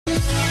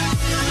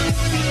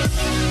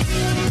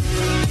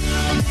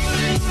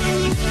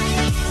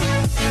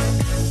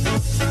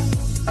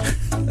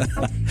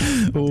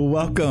Well,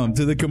 welcome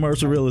to the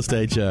Commercial Real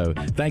Estate Show.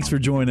 Thanks for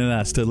joining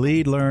us to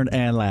lead, learn,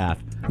 and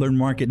laugh. Learn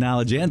market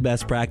knowledge and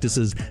best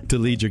practices to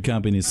lead your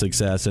company's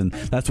success. And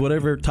that's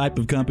whatever type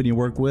of company you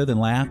work with and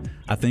laugh.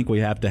 I think we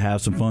have to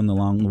have some fun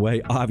along the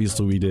way.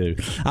 Obviously, we do.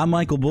 I'm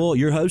Michael Bull,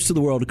 your host of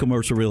the world of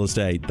commercial real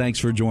estate. Thanks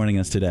for joining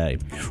us today.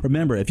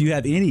 Remember, if you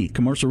have any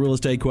commercial real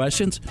estate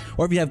questions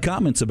or if you have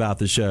comments about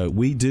the show,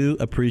 we do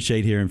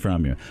appreciate hearing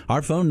from you.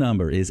 Our phone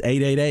number is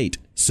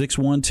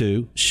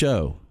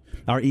 888-612-SHOW.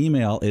 Our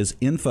email is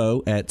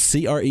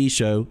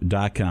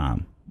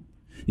info@creshow.com.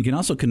 You can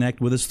also connect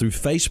with us through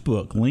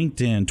Facebook,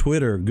 LinkedIn,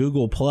 Twitter,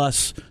 Google+.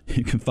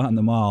 You can find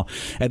them all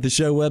at the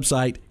show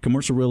website,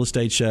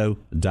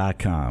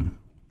 commercialrealestateshow.com.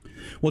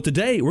 Well,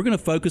 today we're going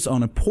to focus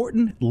on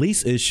important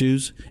lease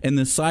issues in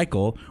this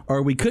cycle,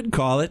 or we could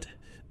call it,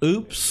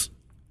 oops,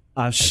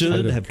 I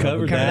should have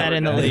covered that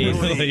in the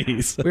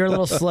lease. We were a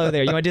little slow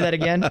there. You want to do that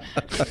again?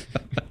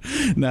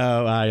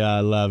 No,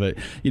 I love it.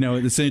 You know,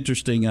 it's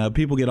interesting.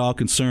 People get all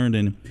concerned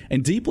and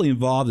deeply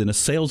involved in a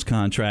sales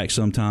contract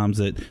sometimes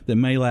that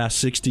may last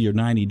 60 or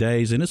 90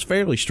 days, and it's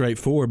fairly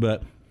straightforward,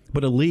 but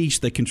a lease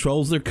that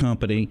controls their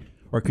company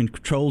or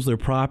controls their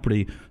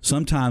property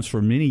sometimes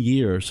for many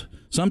years,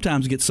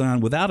 sometimes gets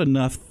signed without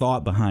enough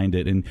thought behind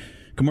it. And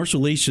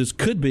commercial leases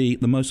could be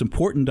the most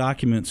important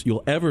documents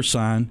you'll ever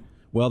sign.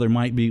 Well, there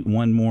might be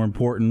one more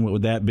important. What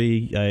would that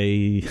be?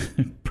 A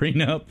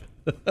prenup?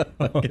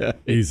 Okay.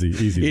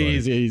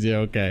 Easy.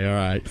 Okay, all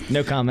right.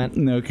 No comment.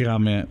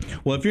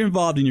 Well, if you're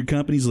involved in your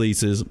company's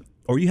leases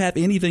or you have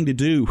anything to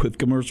do with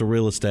commercial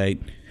real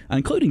estate,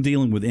 including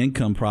dealing with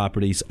income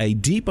properties, a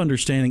deep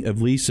understanding of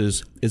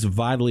leases is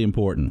vitally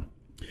important.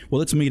 Well,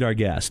 let's meet our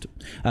guest.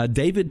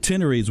 David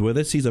Tenery is with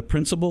us. He's a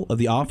principal of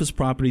the Office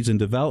Properties and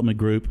Development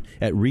Group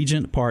at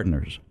Regent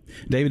Partners.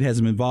 David has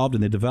been involved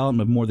in the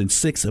development of more than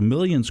 6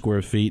 million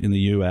square feet in the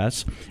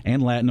U.S.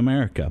 and Latin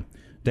America.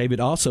 David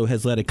also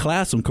has led a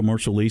class on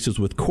commercial leases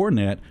with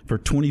Cornet for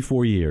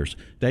 24 years.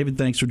 David,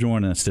 thanks for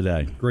joining us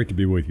today. Great to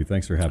be with you.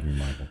 Thanks for having me,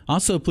 Michael.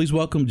 Also, please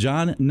welcome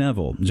John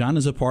Neville. John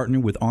is a partner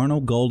with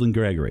Arnold, Gold &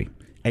 Gregory.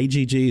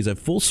 AGG is a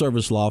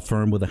full-service law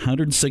firm with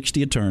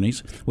 160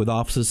 attorneys with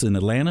offices in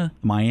Atlanta,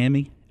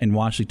 Miami, and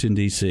Washington,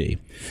 D.C.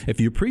 If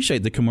you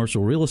appreciate the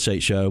Commercial Real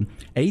Estate Show,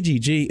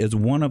 AGG is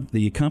one of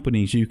the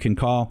companies you can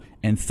call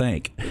and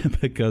thank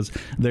because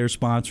they're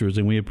sponsors,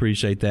 and we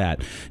appreciate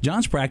that.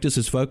 John's practice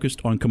is focused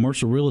on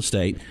commercial real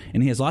estate,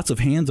 and he has lots of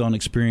hands-on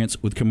experience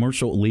with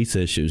commercial lease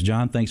issues.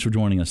 John, thanks for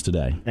joining us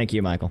today. Thank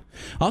you, Michael.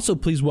 Also,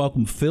 please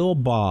welcome Phil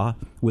Baugh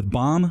with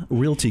Baum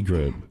Realty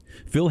Group.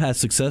 Phil has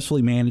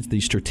successfully managed the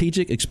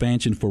strategic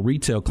expansion for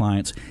retail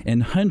clients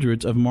in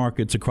hundreds of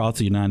markets across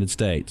the United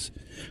States.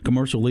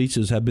 Commercial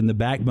leases have been the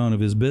backbone of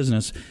his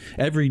business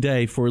every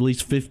day for at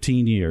least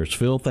 15 years.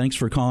 Phil, thanks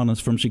for calling us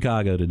from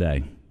Chicago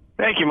today.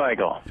 Thank you,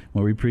 Michael.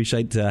 Well, we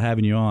appreciate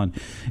having you on.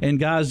 And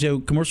guys,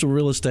 commercial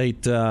real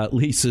estate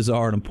leases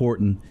are an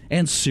important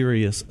and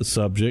serious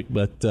subject,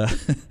 but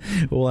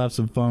we'll have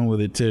some fun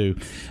with it too.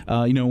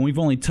 We've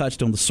only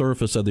touched on the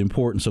surface of the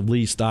importance of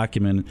lease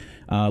document.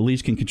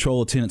 Lease can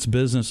control a tenant's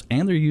business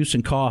and their use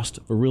and cost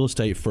for real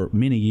estate for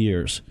many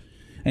years.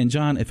 And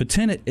John, if a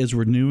tenant is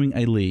renewing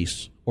a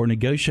lease or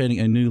negotiating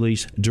a new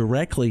lease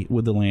directly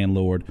with the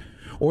landlord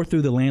or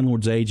through the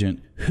landlord's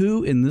agent,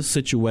 who in this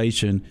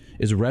situation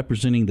is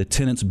representing the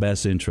tenant's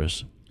best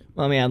interests?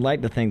 Well, I mean, I'd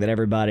like to think that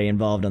everybody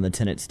involved on the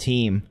tenant's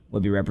team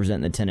would be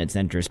representing the tenant's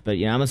interest. But,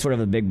 I'm a sort of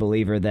a big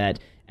believer that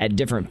at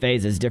different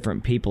phases,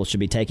 different people should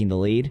be taking the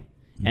lead.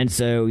 And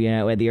so,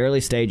 at the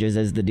early stages,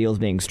 as the deal's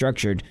being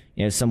structured,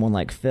 someone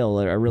like Phil,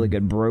 a really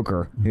good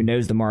broker who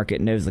knows the market,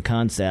 knows the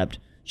concept,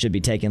 should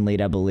be taking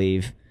lead, I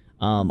believe,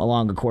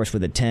 along, of course,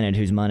 with the tenant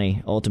whose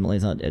money ultimately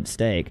is at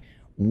stake.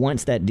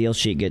 Once that deal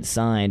sheet gets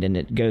signed and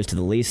it goes to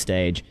the lease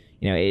stage,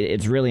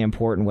 it's really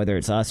important, whether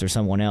it's us or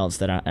someone else,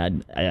 that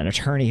an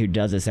attorney who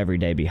does this every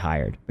day be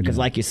hired. Because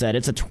like you said,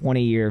 it's a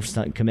 20-year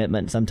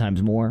commitment,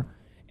 sometimes more.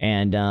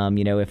 And,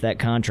 if that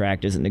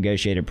contract isn't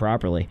negotiated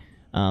properly,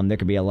 there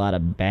could be a lot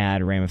of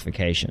bad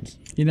ramifications.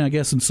 I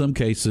guess in some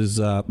cases,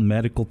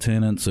 medical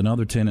tenants and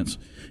other tenants,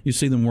 you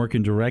see them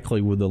working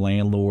directly with the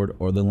landlord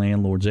or the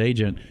landlord's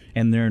agent,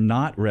 and they're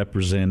not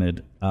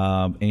represented.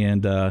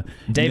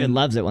 David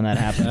loves it when that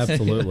happens.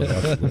 Absolutely.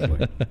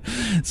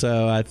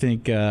 So I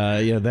think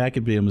that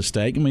could be a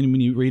mistake. I mean,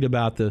 when you read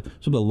about some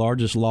of the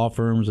largest law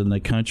firms in the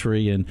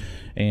country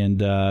and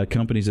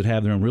companies that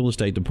have their own real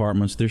estate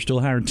departments, they're still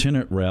hiring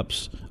tenant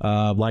reps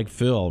like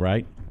Phil,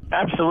 right?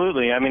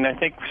 Absolutely. I mean, I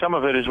think some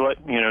of it is what,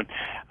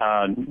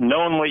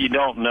 knowing what you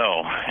don't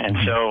know. And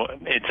so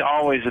it's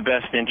always the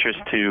best interest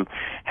to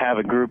have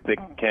a group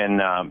that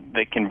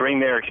can bring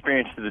their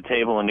experience to the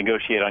table and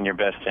negotiate on your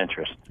best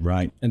interest.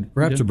 Right. And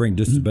perhaps to bring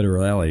just a better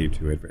reality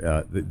to it,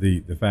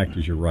 the fact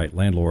is you're right.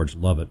 Landlords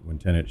love it when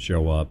tenants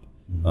show up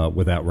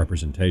without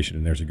representation,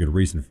 and there's a good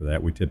reason for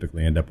that. We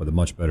typically end up with a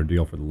much better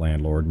deal for the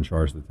landlord and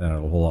charge the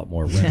tenant a whole lot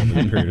more rent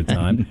for the period of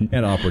time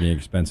and operating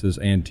expenses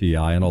and TI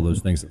and all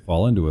those things that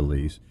fall into a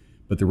lease.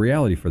 But the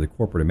reality for the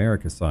corporate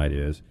America side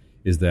is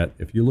is that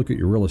if you look at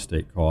your real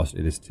estate cost,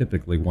 it is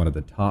typically one of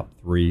the top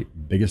 3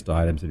 biggest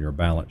items in your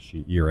balance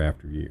sheet year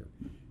after year.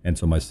 And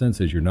so my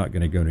sense is you're not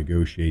going to go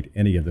negotiate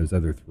any of those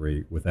other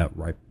 3 without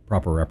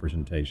proper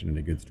representation and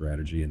a good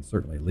strategy, and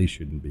certainly a lease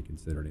shouldn't be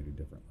considered any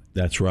differently.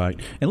 That's right.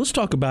 And let's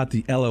talk about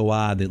the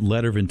LOI, the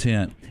letter of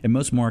intent. In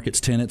most markets,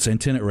 tenants and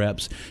tenant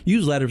reps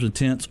use letters of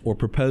intent or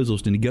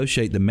proposals to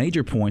negotiate the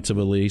major points of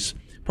a lease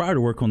prior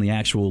to work on the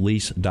actual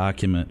lease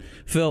document.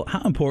 Phil,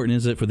 how important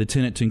is it for the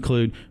tenant to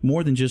include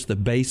more than just the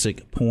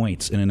basic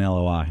points in an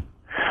LOI?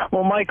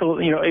 Well, Michael,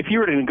 if you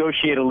were to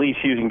negotiate a lease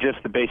using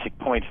just the basic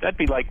points, that'd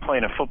be like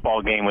playing a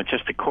football game with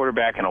just a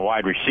quarterback and a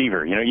wide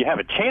receiver. You have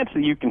a chance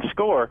that you can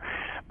score,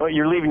 but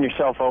you're leaving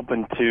yourself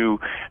open to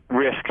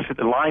risks,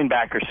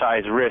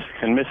 linebacker-size risks,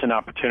 and miss an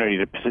opportunity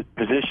to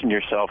position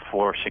yourself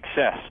for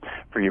success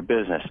for your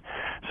business.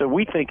 So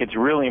we think it's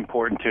really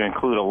important to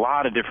include a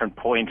lot of different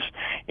points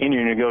in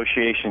your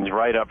negotiations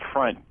right up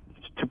front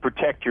to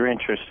protect your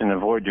interests and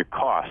avoid your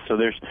costs. So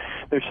there's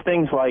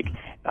things like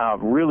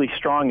really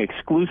strong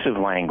exclusive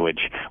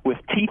language with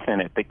teeth in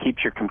it that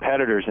keeps your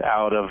competitors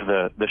out of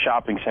the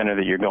shopping center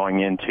that you're going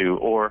into,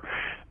 or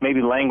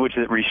maybe language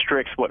that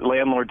restricts what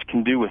landlords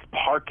can do with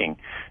parking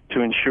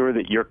to ensure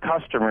that your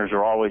customers will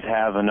always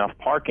have enough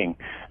parking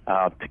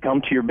to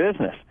come to your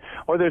business.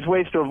 Or there's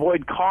ways to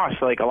avoid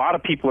costs, like a lot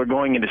of people are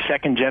going into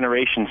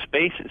second-generation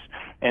spaces,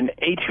 and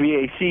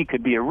HVAC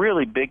could be a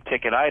really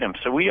big-ticket item.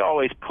 So we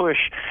always push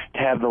to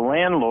have the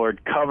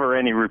landlord cover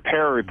any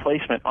repair or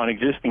replacement on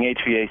existing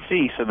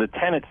HVAC so the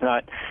tenant's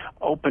not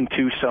open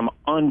to some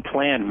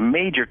unplanned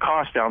major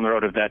cost down the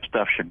road if that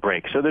stuff should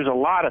break. So there's a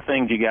lot of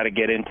things you got to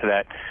get into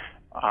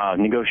that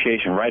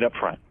negotiation right up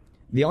front.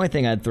 The only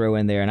thing I'd throw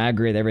in there, and I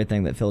agree with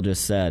everything that Phil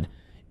just said,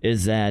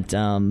 is that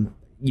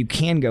you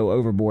can go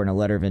overboard in a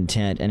letter of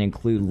intent and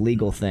include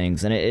legal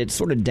things. And it's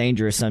sort of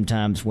dangerous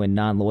sometimes when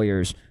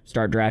non-lawyers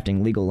start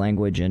drafting legal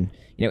language. And,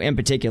 in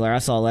particular, I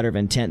saw a letter of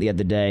intent the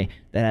other day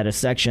that had a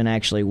section,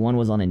 actually, one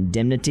was on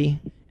indemnity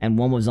and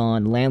one was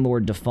on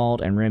landlord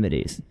default and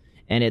remedies.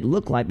 And it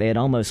looked like they had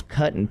almost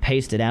cut and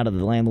pasted out of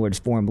the landlord's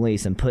form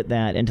lease and put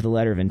that into the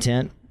letter of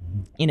intent.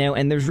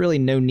 And there's really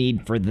no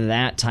need for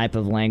that type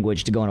of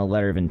language to go in a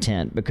letter of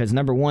intent because,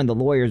 number one, the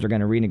lawyers are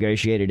going to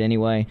renegotiate it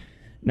anyway.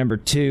 Number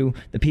two,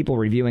 the people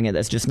reviewing it,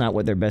 that's just not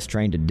what they're best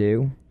trained to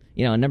do.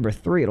 And number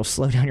three, it'll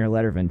slow down your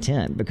letter of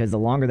intent because the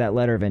longer that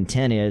letter of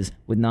intent is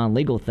with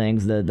non-legal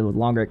things, the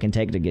longer it can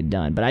take to get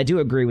done. But I do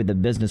agree with the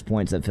business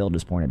points that Phil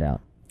just pointed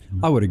out.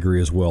 I would agree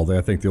as well.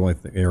 I think the only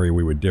area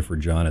we would differ,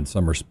 John, in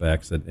some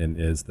respects,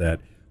 is that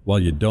while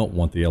you don't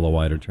want the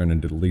LOI to turn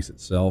into the lease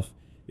itself,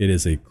 it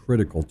is a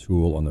critical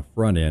tool on the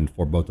front end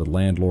for both the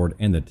landlord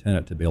and the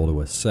tenant to be able to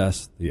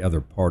assess the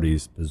other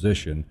party's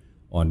position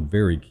on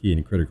very key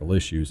and critical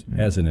issues,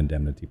 as an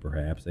indemnity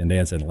perhaps, and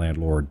as a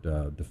landlord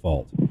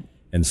default.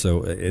 And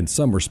so in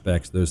some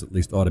respects, those at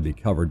least ought to be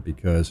covered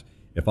because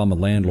if I'm a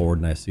landlord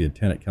and I see a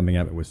tenant coming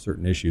at me with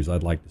certain issues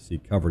I'd like to see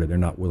covered and they're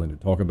not willing to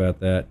talk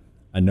about that,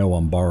 I know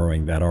I'm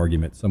borrowing that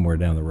argument somewhere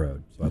down the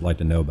road. So I'd like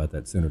to know about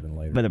that sooner than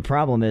later. But the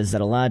problem is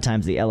that a lot of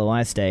times the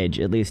LOI stage,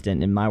 at least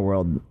in my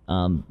world,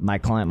 my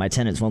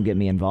tenants won't get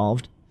me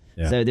involved.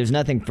 Yeah. So there's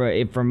nothing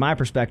from my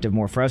perspective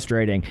more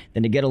frustrating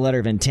than to get a letter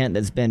of intent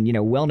that's been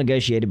well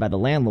negotiated by the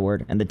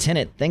landlord and the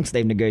tenant thinks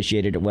they've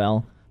negotiated it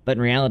well, but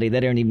in reality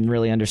they don't even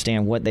really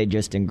understand what they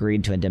just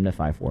agreed to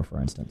indemnify for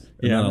instance.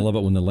 Yeah, I love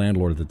it when the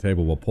landlord at the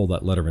table will pull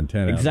that letter of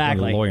intent out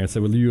exactly. of the lawyer and say,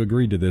 "Well, you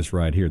agreed to this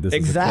right here. This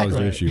exactly. is a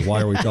closed issue.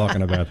 Why are we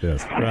talking about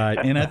this?" Right,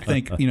 and I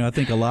think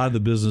a lot of the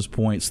business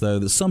points though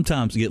that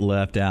sometimes get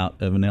left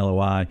out of an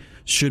LOI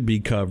should be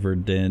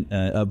covered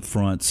up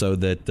front so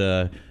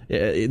that.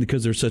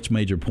 Because there's such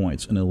major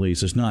points in a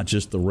lease. It's not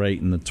just the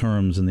rate and the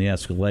terms and the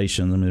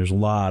escalation. I mean, there's a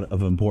lot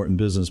of important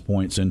business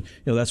points, and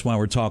that's why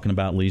we're talking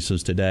about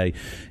leases today.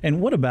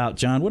 And what about,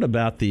 John, what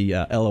about the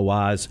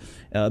LOIs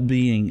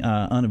being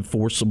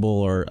unenforceable,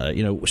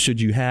 or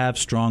should you have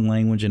strong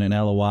language in an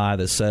LOI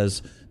that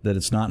says that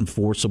it's not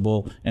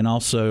enforceable? And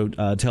also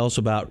tell us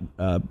about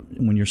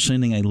when you're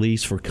sending a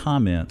lease for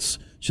comments,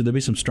 should there be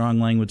some strong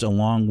language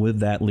along with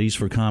that lease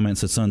for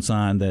comments that's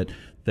unsigned that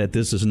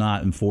this is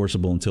not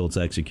enforceable until it's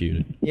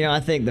executed? I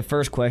think the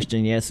first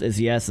question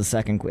is yes. The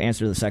second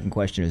answer to the second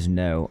question is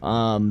no.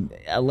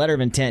 A letter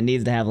of intent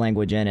needs to have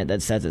language in it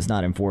that says it's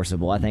not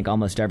enforceable. I think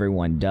almost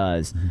everyone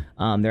does.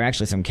 There are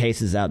actually some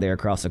cases out there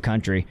across the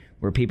country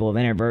where people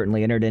have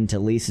inadvertently entered into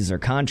leases or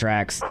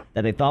contracts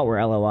that they thought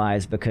were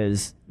LOIs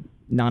because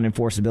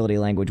non-enforceability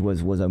language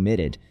was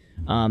omitted.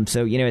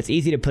 So, it's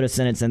easy to put a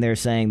sentence in there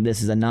saying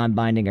this is a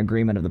non-binding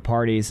agreement of the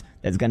parties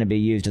that's going to be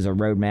used as a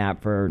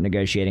roadmap for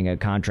negotiating a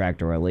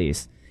contract or a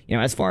lease.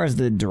 As far as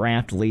the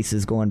draft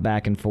leases going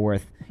back and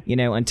forth,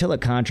 until a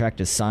contract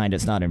is signed,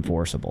 it's not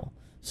enforceable.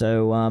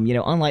 So,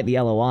 unlike the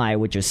LOI,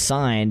 which is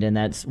signed, and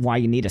that's why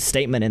you need a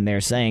statement in there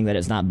saying that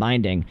it's not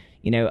binding,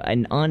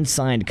 an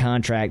unsigned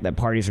contract that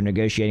parties are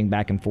negotiating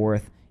back and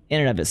forth in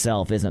and of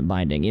itself isn't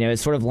binding.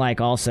 It's sort of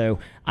like also,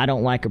 I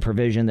don't like a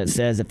provision that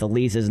says if the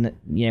lease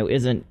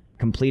isn't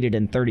completed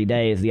in 30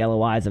 days, the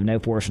LOI is of no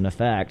force and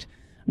effect.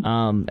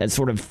 it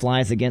sort of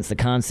flies against the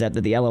concept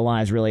that the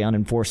LOI is really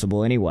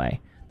unenforceable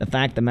anyway. The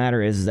fact of the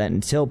matter is that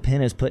until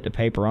pen is put to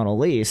paper on a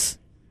lease,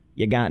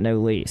 you got no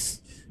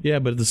lease. Yeah,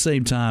 but at the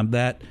same time,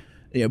 that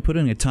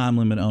putting a time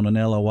limit on an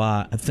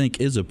LOI, I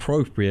think, is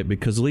appropriate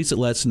because at least it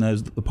lets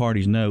the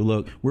parties know,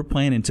 look, we're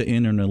planning to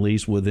enter a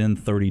lease within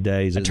 30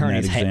 days.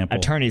 Attorneys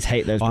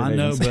hate those provisions. I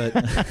know,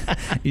 but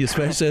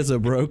especially as a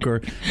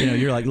broker,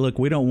 you're like, look,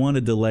 we don't want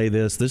to delay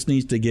this. This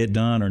needs to get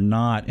done or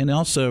not. And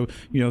also,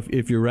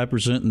 if you're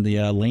representing the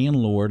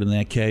landlord in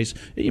that case,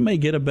 you may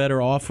get a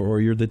better offer,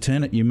 or you're the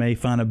tenant, you may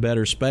find a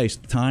better space.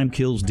 Time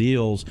kills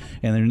deals,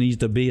 and there needs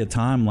to be a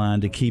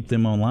timeline to keep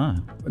them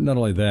online. But not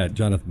only that,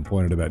 Jonathan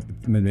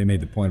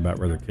made the point about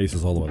whether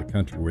cases all over the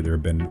country where there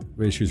have been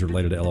issues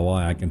related to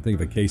LOI. I can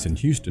think of a case in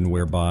Houston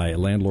whereby a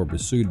landlord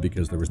was sued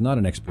because there was not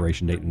an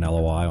expiration date in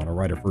LOI on a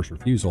right of first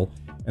refusal,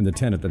 and the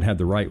tenant that had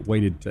the right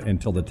waited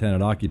until the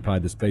tenant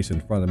occupied the space in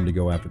front of them to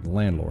go after the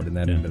landlord, and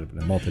that ended up in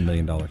a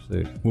multi-million-dollar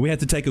suit. Well, we have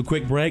to take a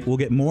quick break. We'll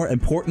get more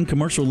important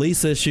commercial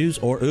lease issues,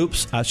 or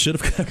oops, I should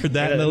have covered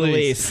that in the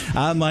lease.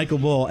 I'm Michael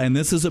Bull, and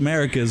this is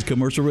America's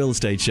Commercial Real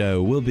Estate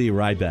Show. We'll be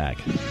right back.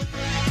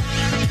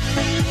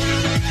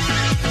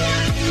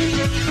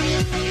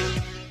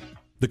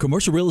 The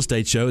Commercial Real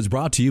Estate Show is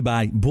brought to you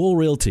by Bull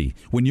Realty.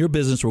 When your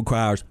business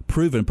requires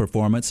proven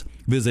performance,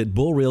 visit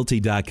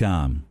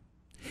bullrealty.com.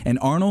 And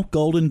Arnold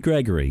Golden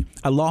Gregory,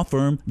 a law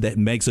firm that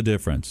makes a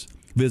difference.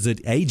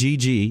 Visit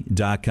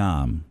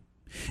agg.com.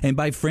 And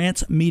by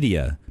France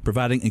Media,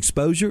 providing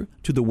exposure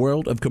to the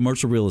world of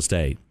commercial real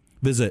estate.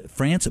 Visit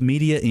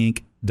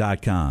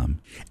francemediainc.com.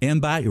 And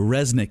by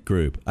Resnick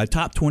Group, a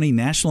top 20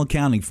 national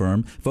accounting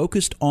firm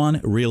focused on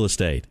real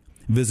estate.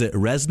 Visit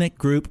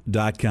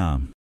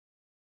resnickgroup.com.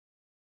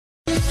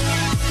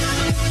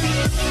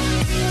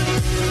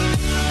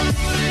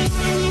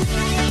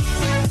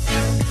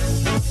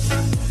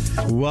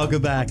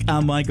 Welcome back.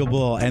 I'm Michael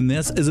Bull, and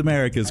this is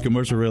America's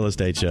Commercial Real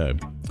Estate Show.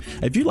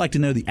 If you'd like to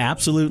know the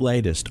absolute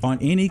latest on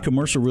any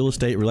commercial real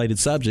estate related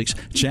subjects,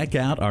 check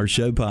out our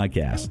show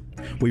podcast.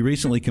 We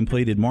recently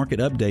completed market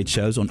update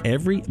shows on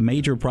every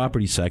major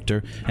property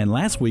sector, and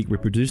last week we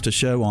produced a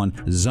show on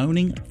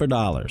zoning for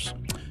dollars.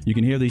 You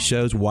can hear these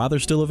shows while they're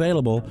still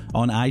available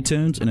on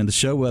iTunes and in the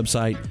show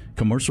website,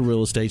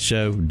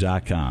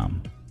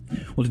 commercialrealestateshow.com.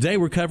 Well, today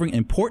we're covering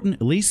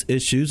important lease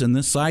issues in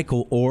this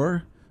cycle,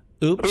 or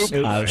Oops,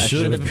 I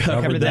should have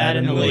covered that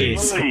in the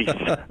lease.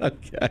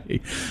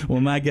 Okay. Well,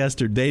 my guests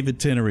are David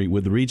Tenery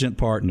with Regent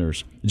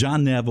Partners,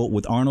 John Neville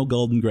with Arnold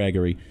Golden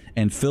Gregory,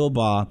 and Phil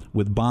Baugh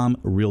with Baum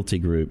Realty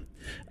Group.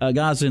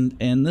 Guys,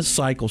 in this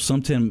cycle,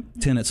 some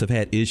tenants have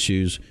had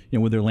issues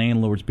with their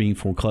landlords being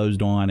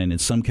foreclosed on, and in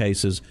some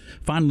cases,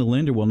 finding the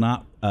lender will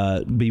not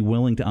be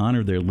willing to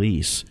honor their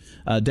lease.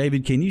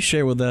 David, can you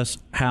share with us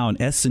how an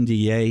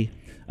SNDA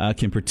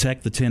can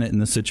protect the tenant in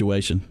this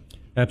situation?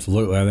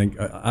 Absolutely. I think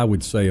I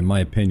would say, in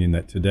my opinion,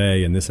 that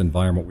today in this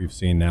environment we've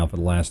seen now for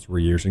the last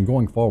 3 years and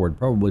going forward,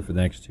 probably for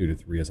the next 2 to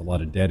 3, as a lot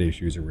of debt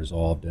issues are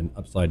resolved in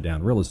upside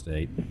down real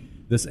estate,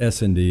 this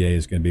SNDA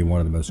is going to be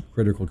one of the most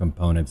critical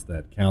components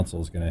that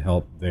counsel is going to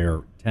help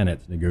their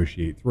tenants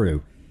negotiate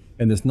through.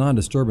 And this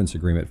non-disturbance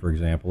agreement, for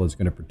example, is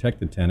going to protect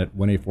the tenant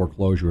when a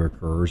foreclosure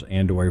occurs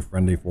and/or a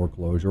friendly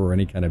foreclosure or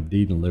any kind of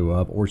deed in lieu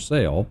of or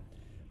sale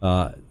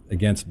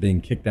against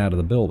being kicked out of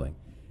the building.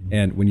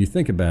 And when you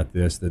think about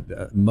this,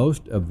 that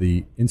most of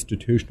the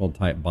institutional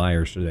type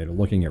buyers today are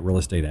looking at real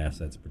estate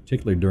assets,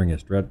 particularly during a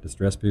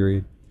distress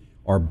period,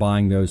 are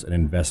buying those an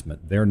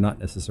investment. They're not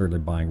necessarily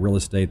buying real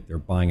estate, they're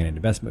buying an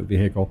investment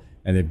vehicle,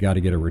 and they've got to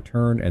get a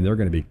return, and they're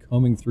going to be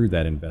combing through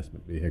that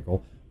investment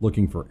vehicle,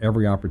 looking for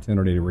every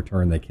opportunity to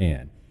return they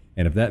can.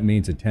 And if that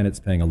means a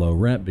tenant's paying a low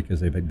rent because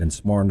they've been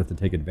smart enough to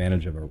take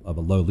advantage of a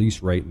low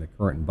lease rate in the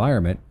current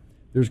environment,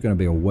 there's going to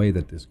be a way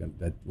that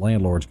that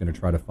landlord's going to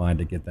try to find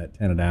to get that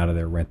tenant out of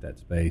there, rent that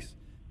space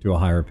to a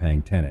higher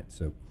paying tenant.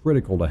 So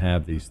critical to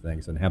have these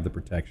things and have the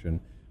protection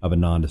of a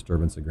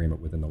non-disturbance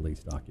agreement within the lease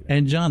document.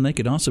 And John, they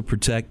could also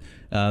protect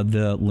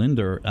the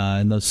lender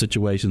in those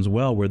situations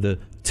well, where the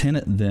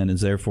tenant then is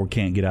therefore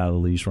can't get out of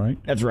the lease, right?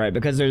 That's right,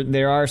 because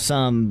there are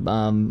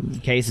some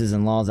cases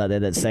and laws out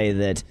there that say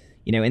that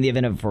in the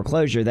event of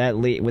foreclosure, that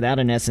without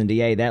an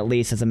SNDA, that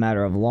lease as a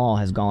matter of law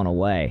has gone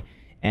away.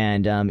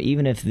 And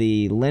even if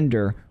the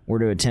lender were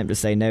to attempt to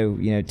say, no,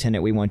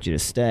 tenant, we want you to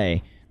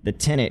stay, the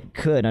tenant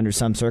could, under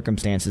some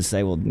circumstances,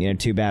 say, well,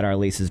 too bad, our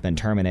lease has been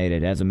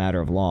terminated as a matter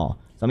of law.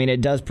 So,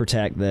 it does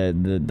protect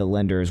the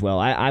lender as well.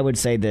 I would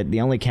say that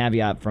the only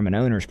caveat from an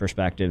owner's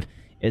perspective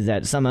is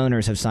that some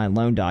owners have signed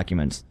loan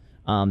documents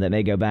that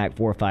may go back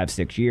 4, 5,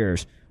 6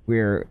 years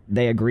where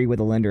they agree with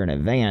the lender in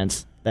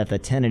advance that the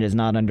tenant is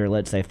not under,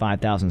 let's say,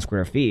 5,000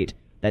 square feet,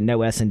 that no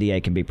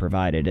SNDA can be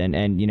provided.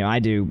 And I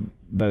do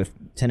both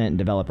tenant and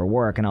developer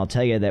work, and I'll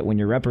tell you that when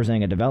you're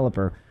representing a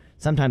developer,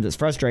 sometimes it's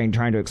frustrating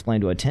trying to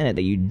explain to a tenant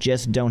that you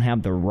just don't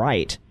have the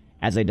right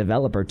as a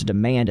developer to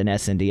demand an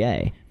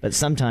SNDA. But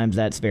sometimes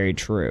that's very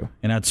true.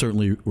 And I'd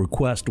certainly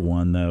request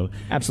one, though.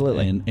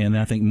 Absolutely. And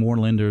I think more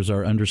lenders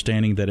are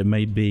understanding that it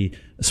may be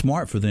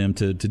smart for them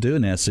to do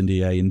an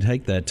SNDA and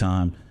take that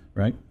time,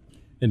 right?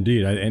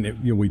 Indeed,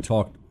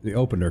 we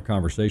opened our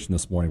conversation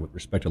this morning with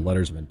respect to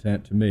letters of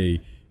intent. To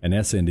me, an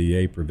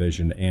SNDA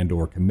provision and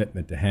or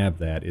commitment to have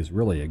that is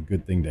really a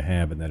good thing to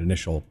have in that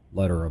initial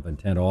letter of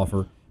intent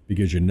offer,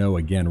 because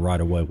again,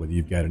 right away whether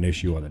you've got an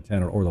issue on the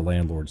tenant or the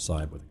landlord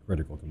side with a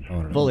critical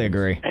component. Fully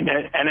agree. And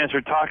as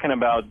we're talking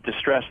about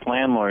distressed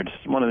landlords,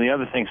 one of the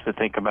other things to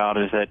think about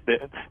is that the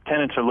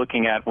tenants are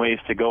looking at ways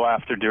to go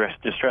after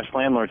distressed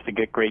landlords to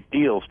get great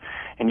deals.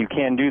 And you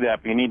can do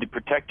that, but you need to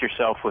protect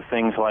yourself with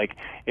things like,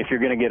 if you're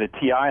going to get a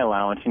TI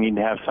allowance, you need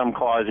to have some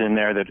clause in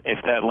there that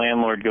if that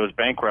landlord goes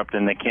bankrupt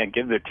and they can't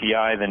give their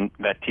TI, then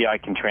that TI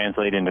can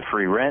translate into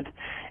free rent,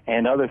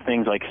 and other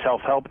things like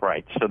self-help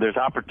rights. So there's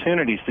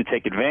opportunities to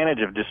take advantage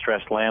of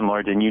distressed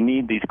landlords, and you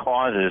need these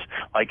clauses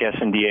like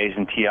SNDAs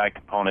and TI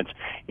components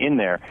in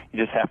there.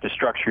 You just have to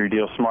structure your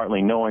deal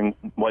smartly, knowing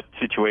what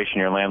situation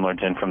your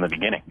landlord's in from the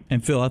beginning.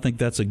 And Phil, I think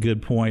that's a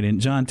good point.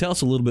 And John, tell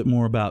us a little bit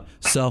more about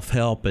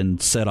self-help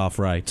and set-off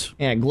rights.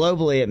 Yeah,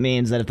 globally it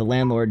means that if the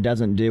landlord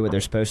doesn't do what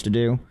they're supposed to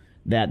do,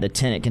 that the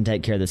tenant can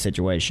take care of the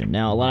situation.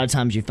 Now, a lot of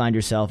times you find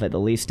yourself at the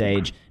lease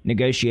stage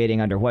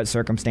negotiating under what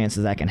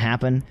circumstances that can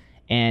happen.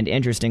 And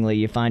interestingly,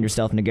 you find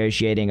yourself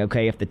negotiating,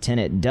 okay, if the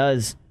tenant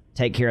does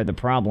take care of the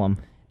problem,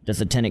 does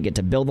the tenant get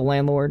to bill the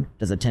landlord?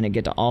 Does the tenant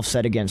get to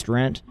offset against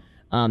rent?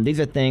 These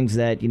are things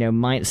that,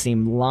 might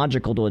seem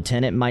logical to a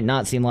tenant, might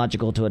not seem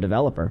logical to a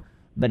developer.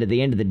 But at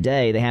the end of the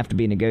day, they have to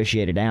be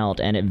negotiated out,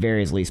 and it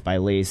varies lease by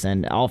lease.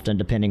 And often,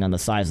 depending on the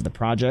size of the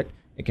project,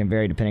 it can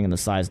vary depending on the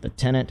size of the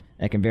tenant.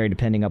 It can vary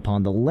depending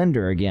upon the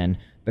lender again,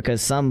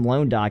 because some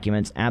loan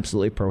documents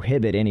absolutely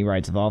prohibit any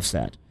rights of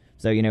offset.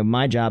 So,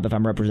 my job, if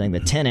I'm representing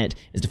the tenant,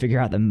 is to figure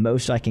out the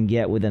most I can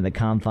get within the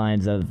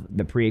confines of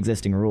the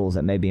pre-existing rules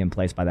that may be in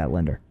place by that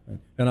lender.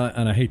 And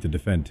I hate to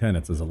defend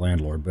tenants as a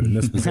landlord, but in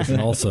this position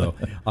also,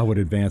 I would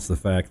advance the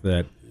fact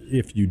that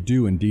if you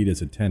do indeed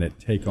as a tenant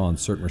take on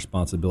certain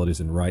responsibilities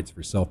and rights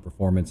for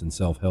self-performance and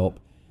self-help,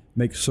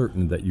 make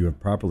certain that you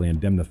have properly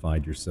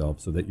indemnified yourself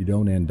so that you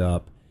don't end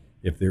up,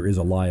 if there is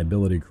a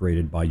liability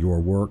created by your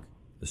work,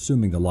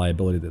 assuming the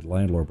liability that the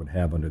landlord would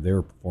have under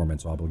their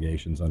performance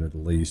obligations under the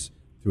lease,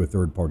 to a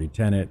third-party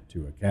tenant,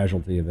 to a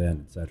casualty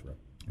event, etc.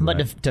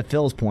 But to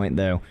Phil's point,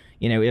 though,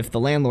 if the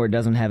landlord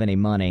doesn't have any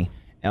money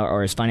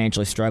or is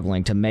financially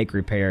struggling to make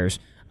repairs,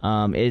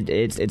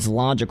 it's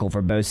logical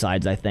for both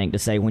sides, I think, to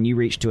say when you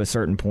reach to a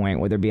certain point,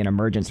 whether it be an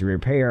emergency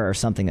repair or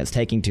something that's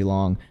taking too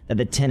long, that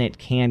the tenant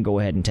can go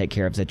ahead and take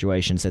care of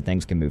situations so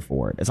things can move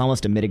forward. It's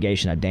almost a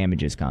mitigation of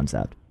damages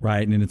concept.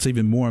 Right, and it's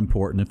even more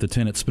important if the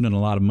tenant's spending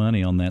a lot of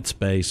money on that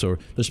space, or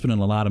they're spending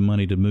a lot of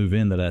money to move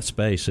into that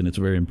space, and it's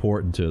very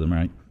important to them,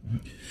 right?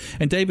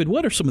 And David,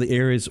 what are some of the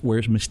areas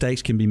where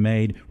mistakes can be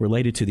made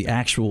related to the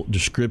actual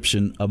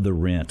description of the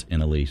rent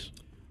in a lease?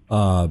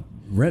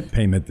 Rent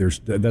payment,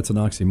 that's an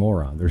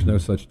oxymoron. There's no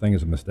such thing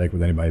as a mistake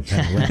with anybody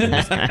paying rent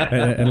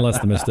unless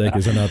the mistake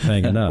is they're not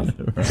paying enough.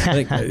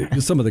 I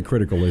think some of the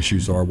critical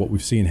issues are what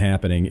we've seen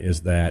happening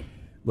is that,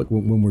 look,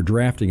 when we're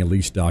drafting a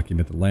lease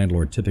document, the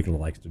landlord typically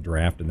likes to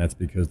draft, and that's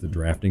because the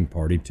drafting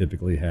party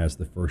typically has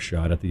the first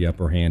shot at the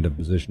upper hand of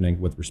positioning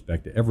with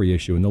respect to every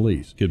issue in the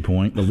lease. Good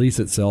point. The lease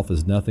itself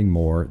is nothing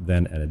more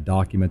than a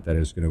document that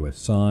is going to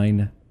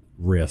assign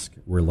risk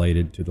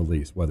related to the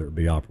lease, whether it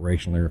be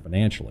operationally or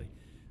financially.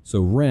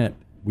 So rent,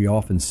 we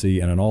often see,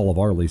 and in all of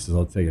our leases,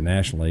 I'll tell you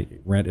nationally,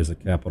 rent is a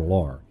capital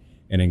R.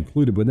 And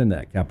included within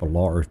that capital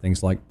R are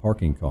things like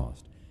parking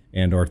cost,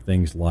 and are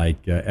things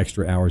like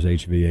extra hours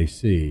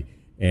HVAC,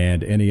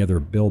 and any other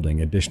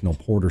building, additional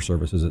porter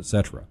services,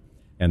 etc.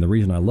 And the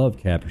reason I love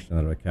capturing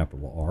out of a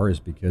capital R is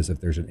because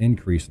if there's an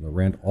increase in the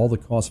rent, all the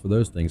costs for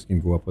those things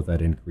can go up with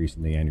that increase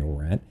in the annual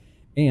rent.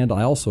 And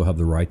I also have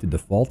the right to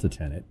default a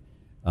tenant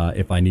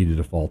if I need to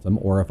default them,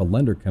 or if a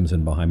lender comes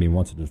in behind me and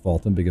wants to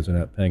default them because they're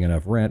not paying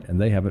enough rent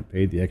and they haven't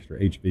paid the extra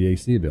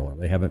HVAC bill, or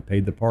they haven't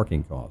paid the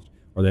parking cost,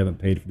 or they haven't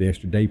paid for the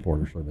extra day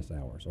porter service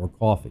hours, or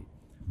coffee,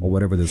 or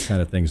whatever those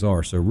kind of things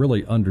are. So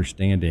really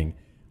understanding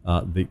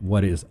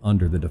what is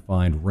under the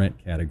defined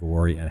rent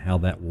category and how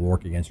that will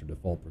work against your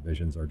default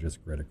provisions are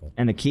just critical.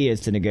 And the key is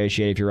to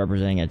negotiate, if you're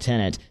representing a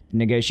tenant, to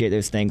negotiate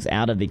those things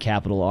out of the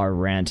capital R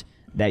rent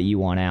that you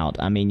want out.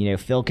 I mean,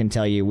 Phil can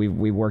tell you,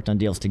 we've worked on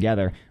deals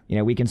together.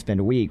 We can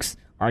spend weeks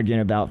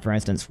arguing about, for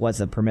instance, what's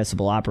a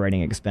permissible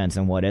operating expense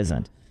and what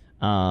isn't.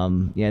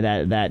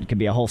 That could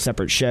be a whole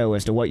separate show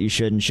as to what you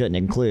should and shouldn't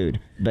include.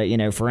 But,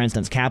 for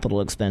instance,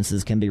 capital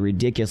expenses can be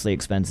ridiculously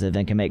expensive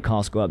and can make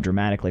costs go up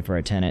dramatically for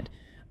a tenant.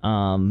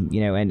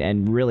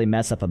 And really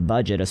mess up a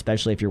budget,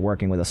 especially if you're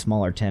working with a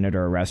smaller tenant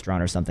or a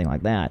restaurant or something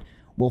like that.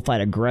 We'll fight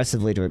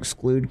aggressively to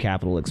exclude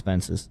capital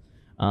expenses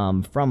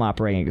from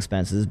operating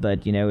expenses.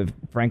 But,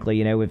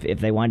 if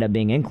they wind up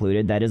being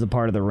included, that is a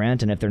part of the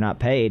rent. And if they're not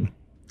paid,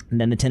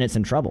 then the tenant's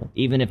in trouble,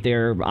 even if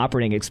their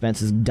operating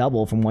expenses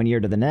double from one year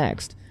to the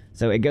next.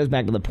 So it goes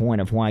back to the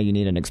point of why you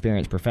need an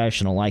experienced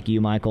professional like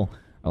you, Michael,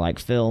 or like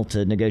Phil,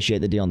 to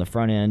negotiate the deal on the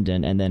front end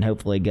and then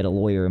hopefully get a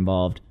lawyer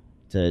involved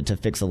to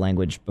fix the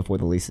language before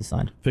the lease is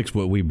signed. Fix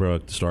what we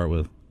broke to start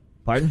with.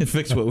 Pardon?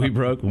 Fix what we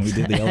broke when we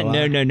did the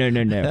LOI.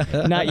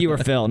 No. Not you or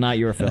Phil. Not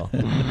you or Phil.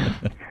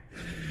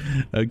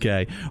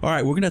 Okay. All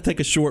right. We're going to take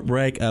a short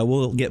break.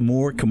 We'll get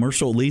more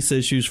commercial lease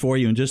issues for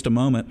you in just a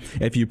moment.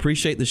 If you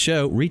appreciate the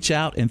show, reach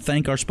out and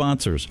thank our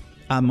sponsors.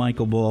 I'm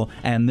Michael Bull,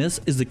 and this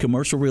is the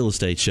Commercial Real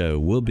Estate Show.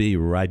 We'll be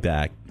right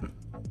back.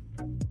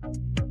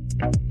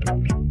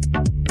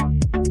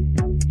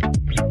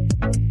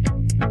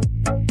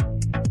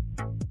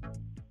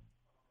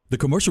 The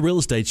Commercial Real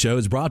Estate Show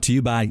is brought to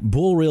you by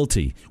Bull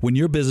Realty. When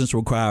your business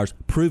requires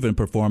proven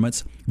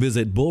performance,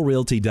 visit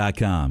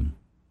bullrealty.com.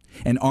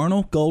 And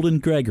Arnold Golden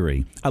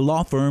Gregory, a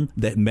law firm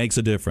that makes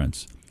a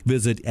difference.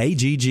 Visit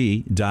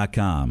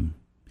agg.com.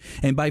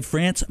 And by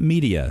France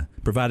Media,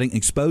 providing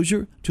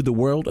exposure to the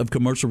world of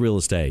commercial real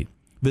estate.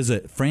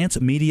 Visit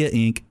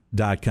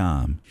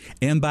francemediainc.com.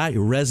 And by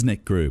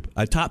Resnick Group,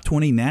 a top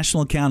 20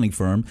 national accounting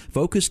firm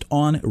focused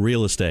on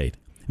real estate.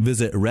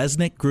 Visit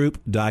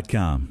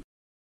resnickgroup.com.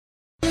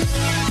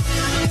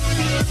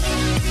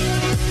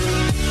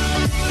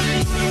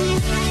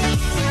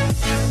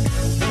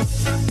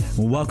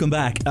 Welcome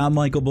back. I'm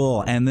Michael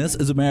Bull, and this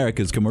is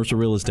America's Commercial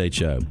Real Estate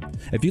Show.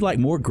 If you'd like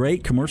more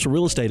great commercial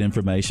real estate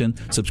information,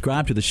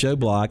 subscribe to the show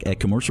blog at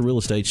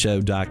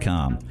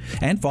commercialrealestateshow.com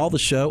and follow the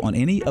show on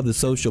any of the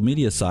social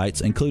media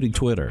sites, including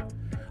Twitter.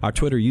 Our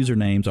Twitter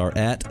usernames are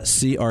at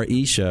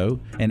CRE Show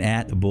and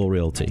at Bull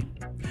Realty.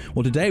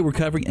 Well, today we're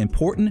covering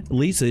important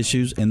lease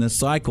issues in this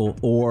cycle,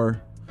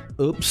 or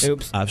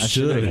Oops, I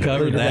should have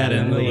covered that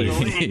in the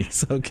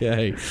lease.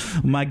 Okay.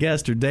 My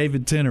guests are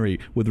David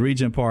Tenery with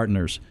Regent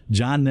Partners,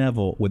 John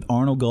Neville with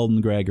Arnold Golden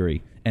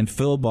Gregory, and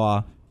Phil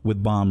Baugh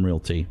with Baum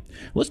Realty.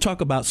 Let's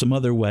talk about some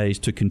other ways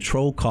to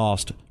control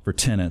cost for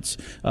tenants.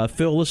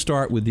 Phil, let's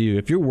start with you.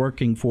 If you're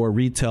working for a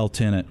retail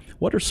tenant,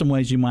 what are some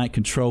ways you might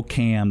control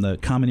CAM, the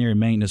common area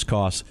maintenance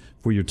costs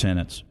for your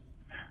tenants?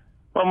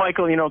 Well,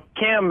 Michael,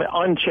 CAM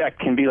unchecked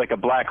can be like a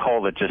black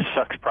hole that just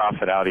sucks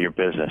profit out of your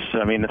business.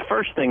 I mean, the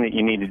first thing that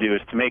you need to do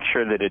is to make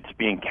sure that it's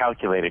being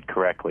calculated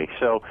correctly.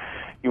 So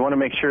you want to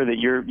make sure that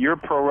your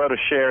pro rata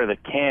share of the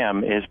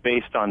CAM is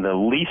based on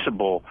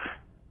the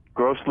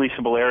gross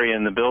leasable area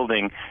in the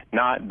building,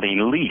 not the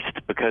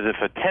leased, because if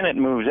a tenant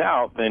moves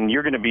out, then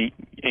you're going to be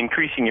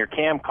increasing your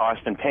CAM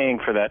cost and paying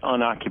for that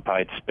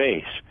unoccupied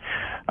space.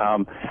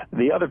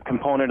 The other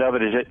component of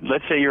it is that,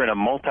 let's say you're in a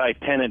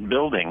multi-tenant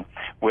building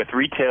with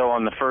retail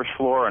on the first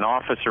floor and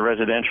office or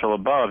residential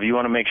above. You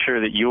want to make sure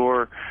that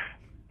your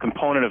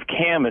component of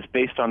CAM is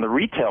based on the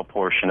retail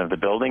portion of the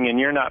building, and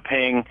you're not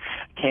paying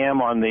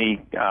CAM on the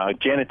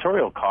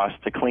janitorial costs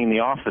to clean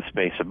the office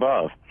space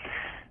above.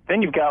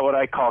 Then you've got what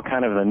I call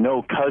kind of the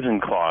no cousin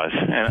clause,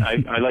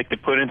 and I like to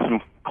put in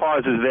some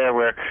clauses there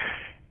where,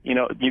 you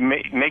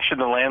make sure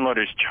the landlord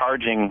is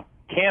charging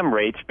CAM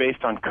rates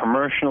based on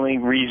commercially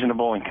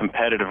reasonable and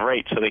competitive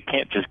rates, so they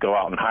can't just go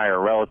out and hire a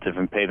relative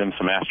and pay them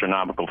some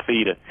astronomical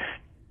fee to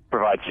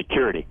provide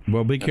security.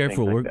 Well, be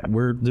careful.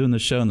 We're doing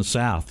this show in the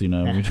South. We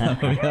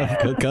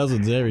have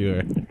cousins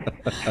everywhere.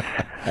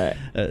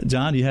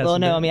 John, you had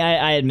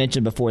I had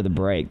mentioned before the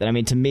break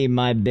that, to me,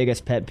 my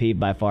biggest pet peeve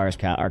by far is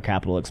are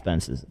capital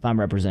expenses if I'm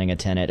representing a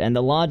tenant. And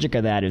the logic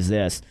of that is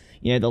this.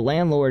 The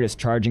landlord is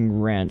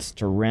charging rents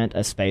to rent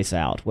a space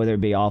out, whether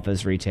it be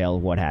office, retail,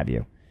 what have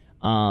you.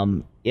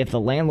 If the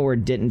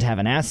landlord didn't have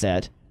an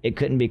asset, it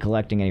couldn't be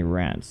collecting any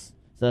rents.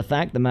 So the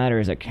fact of the matter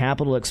is that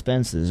capital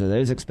expenses are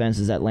those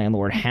expenses that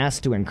landlord has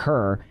to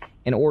incur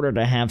in order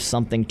to have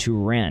something to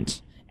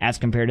rent, as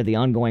compared to the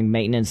ongoing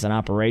maintenance and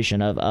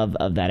operation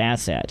of that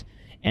asset.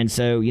 And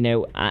so,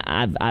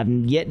 I've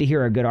yet to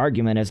hear a good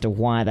argument as to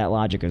why that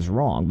logic is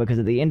wrong, because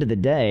at the end of the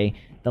day,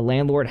 the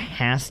landlord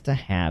has to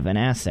have an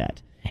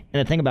asset.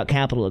 And the thing about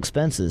capital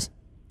expenses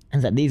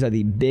is that these are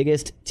the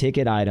biggest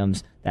ticket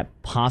items that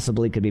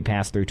possibly could be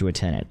passed through to a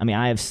tenant.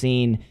 I have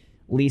seen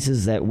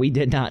leases that we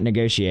did not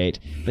negotiate,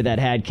 but that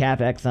had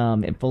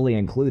CapEx fully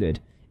included.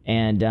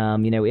 And,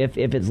 if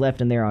it's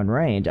left in there on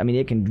range,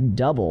 it can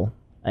double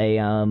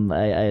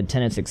a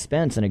tenant's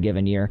expense in a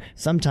given year,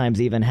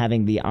 sometimes even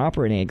having the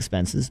operating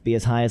expenses be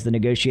as high as the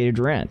negotiated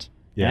rent.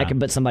 Yeah. And that can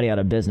put somebody out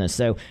of business.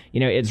 So,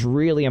 it's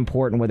really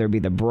important, whether it be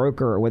the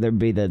broker or whether it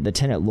be the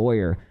tenant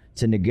lawyer,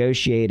 to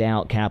negotiate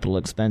out capital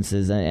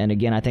expenses. And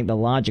again, I think the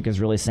logic is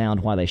really sound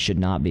why they should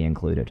not be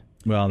included.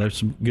 Well, there's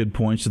some good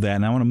points to that.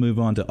 And I want to move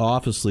on to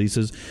office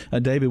leases.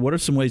 David, what are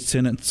some ways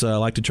tenants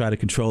like to try to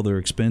control their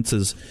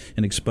expenses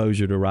and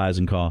exposure to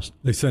rising costs?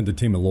 They send a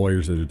team of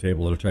lawyers to the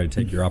table that'll try to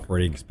take your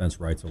operating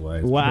expense rights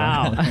away.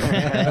 Wow.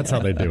 That's how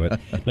they do it.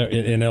 No,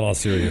 in all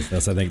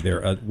seriousness, I think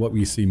what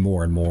we see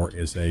more and more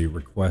is a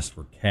request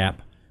for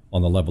cap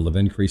on the level of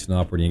increase in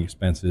operating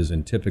expenses.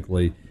 And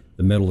typically,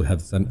 the middle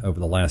over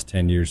the last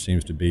 10 years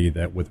seems to be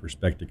that with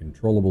respect to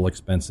controllable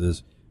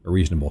expenses, a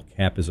reasonable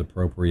cap is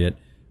appropriate.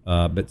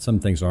 But some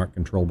things aren't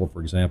controllable.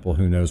 For example,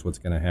 who knows what's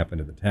going to happen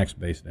to the tax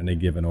base in any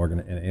given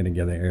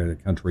area of the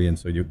country, and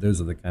so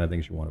those are the kind of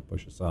things you want to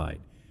push aside.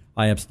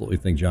 I absolutely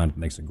think John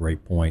makes a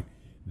great point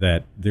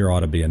that there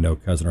ought to be a no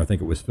cousin, or I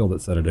think it was Phil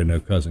that said it, a no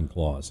cousin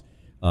clause.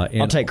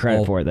 I'll take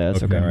credit for it, though.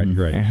 That's okay. All right,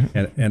 great.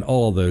 and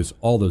all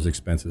those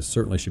expenses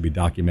certainly should be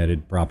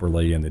documented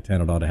properly, and the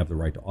tenant ought to have the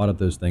right to audit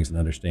those things and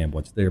understand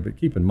what's there. But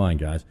keep in mind,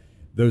 guys,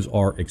 those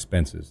are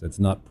expenses. That's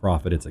not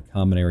profit. It's a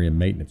common area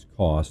maintenance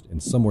cost,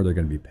 and somewhere they're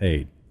going to be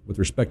paid. With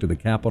respect to the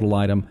capital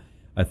item,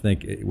 I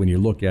think when you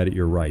look at it,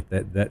 you're right.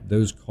 That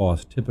those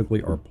costs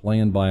typically are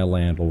planned by a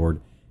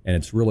landlord, and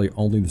it's really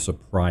only the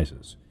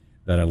surprises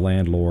that a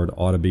landlord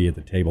ought to be at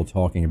the table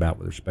talking about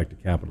with respect to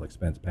capital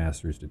expense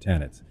pass-throughs to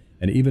tenants.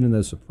 And even in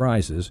those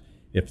surprises,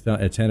 if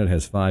a tenant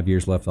has 5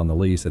 years left on the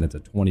lease and it's a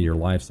 20-year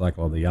life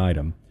cycle of the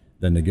item,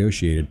 the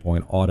negotiated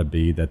point ought to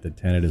be that the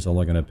tenant is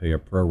only going to pay a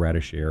pro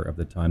rata share of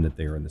the time that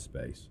they are in the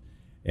space,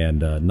 and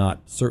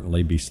not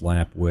certainly be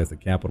slapped with a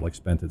capital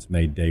expense that's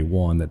made day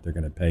one that they're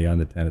going to pay on.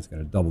 The tenant's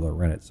going to double their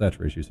rent, et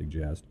cetera, as you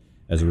suggest,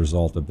 as a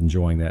result of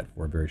enjoying that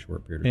for a very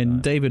short period of time.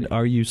 And David,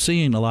 are you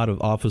seeing a lot of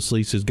office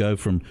leases go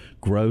from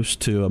gross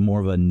to a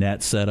more of a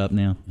net setup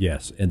now?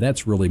 Yes, and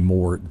that's really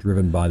more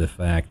driven by the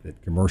fact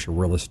that commercial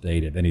real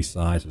estate of any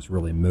size has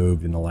really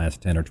moved in the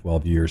last 10 or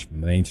 12 years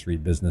from a Main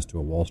Street business to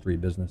a Wall Street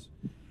business.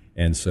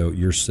 And so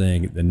you're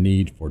seeing the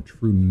need for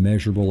true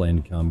measurable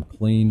income,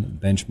 clean,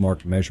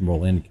 benchmark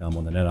measurable income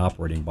on the net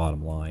operating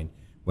bottom line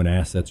when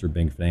assets are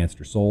being financed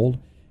or sold.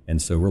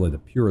 And so really the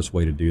purest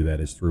way to do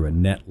that is through a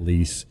net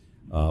lease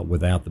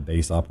without the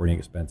base operating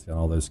expense and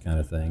all those kind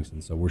of things.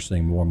 And so we're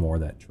seeing more and more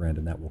of that trend,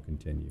 and that will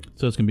continue.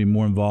 So it's going to be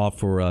more involved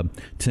for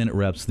tenant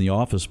reps in the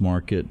office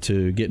market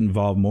to get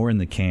involved more in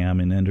the CAM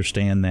and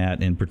understand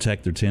that and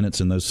protect their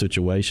tenants in those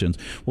situations.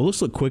 Well,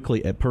 let's look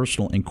quickly at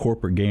personal and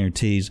corporate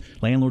guarantees.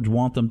 Landlords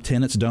want them,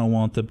 tenants don't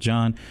want them.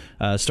 John,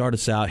 start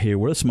us out here.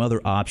 What are some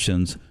other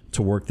options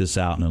to work this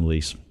out in a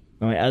lease?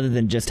 I mean, other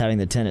than just having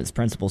the tenant's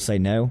principal say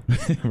no,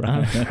 we've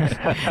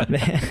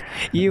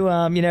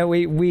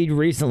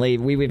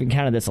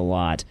encountered this a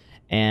lot,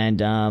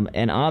 and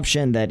an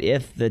option that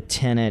if the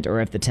tenant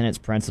or if the tenant's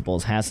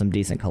principals has some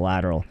decent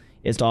collateral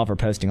is to offer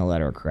posting a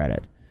letter of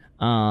credit.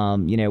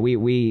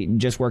 We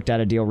just worked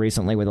out a deal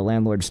recently where the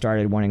landlord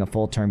started wanting a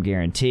full-term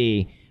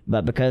guarantee,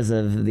 but because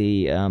of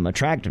the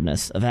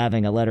attractiveness of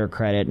having a letter of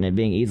credit and it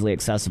being easily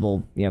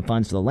accessible,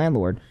 funds to the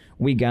landlord,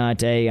 we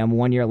got a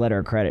 1-year letter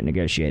of credit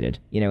negotiated,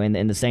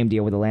 in the same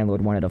deal where the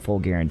landlord wanted a full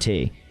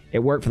guarantee. It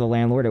worked for the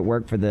landlord, it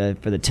worked for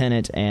the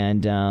tenant,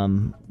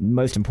 and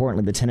most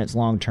importantly, the tenant's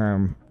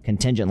long-term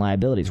contingent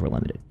liabilities were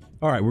limited.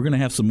 All right, we're going to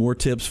have some more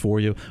tips for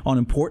you on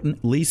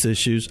important lease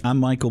issues. I'm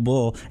Michael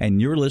Bull, and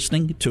you're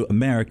listening to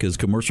America's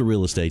Commercial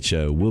Real Estate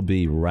Show. We'll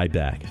be right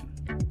back.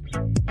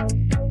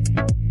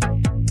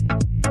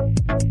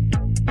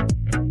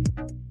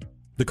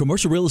 The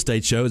Commercial Real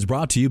Estate Show is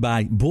brought to you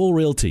by Bull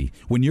Realty.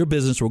 When your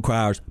business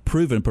requires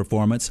proven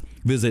performance,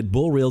 visit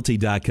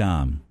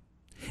bullrealty.com.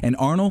 And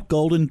Arnold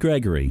Golden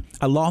Gregory,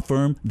 a law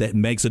firm that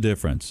makes a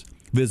difference.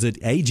 Visit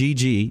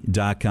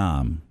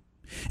agg.com.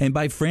 And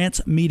by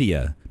France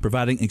Media,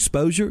 providing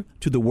exposure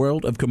to the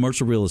world of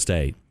commercial real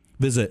estate.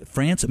 Visit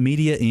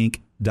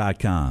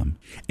francemediainc.com.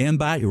 And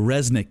by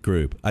Resnick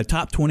Group, a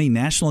top 20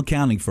 national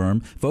accounting firm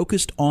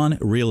focused on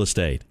real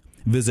estate.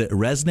 Visit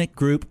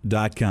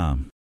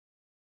resnickgroup.com.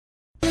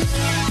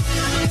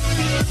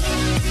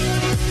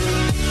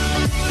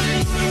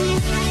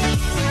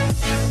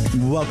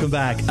 Welcome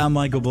back. I'm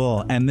Michael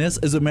Bull, and this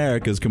is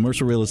America's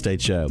Commercial Real Estate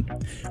Show.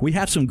 We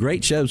have some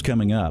great shows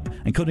coming up,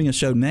 including a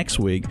show next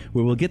week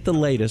where we'll get the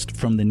latest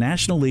from the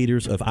national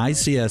leaders of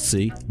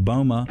ICSC,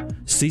 BOMA,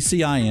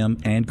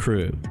 CCIM, and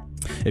CREW.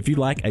 If you'd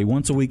like a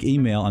once-a-week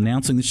email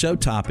announcing the show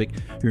topic,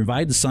 you're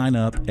invited to sign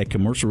up at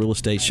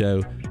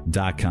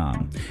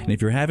commercialrealestateshow.com. And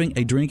if you're having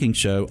a drinking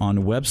show on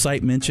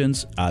website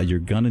mentions, you're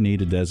going to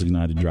need a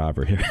designated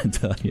driver here, I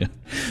tell you.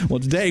 Well,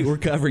 today we're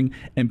covering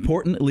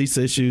important lease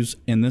issues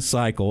in this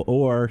cycle,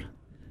 or...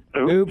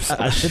 Oops,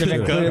 I should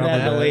have included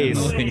that in the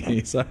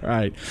lease. All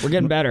right. We're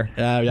getting better.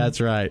 That's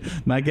right.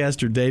 My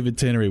guests are David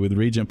Tenery with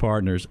Regent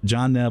Partners,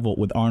 John Neville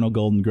with Arnold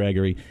Golden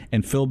Gregory,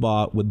 and Phil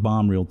Bott with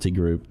Baum Realty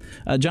Group.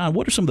 John,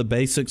 what are some of the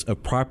basics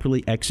of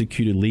properly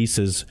executed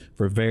leases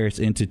for various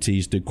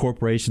entities? Do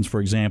corporations,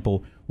 for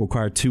example,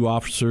 require 2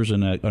 officers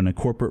and a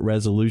corporate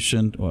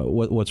resolution?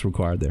 What's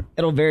required there?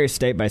 It'll vary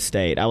state by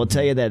state. I will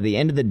tell you that at the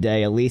end of the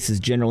day, a lease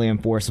is generally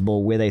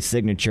enforceable with a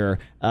signature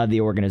of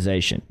the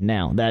organization.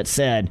 Now, that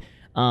said,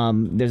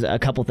 there's a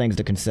couple things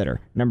to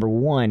consider. Number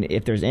one,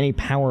 if there's any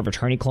power of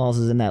attorney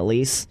clauses in that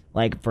lease,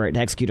 like for it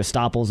to execute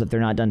estoppels if they're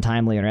not done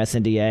timely or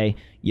SNDA,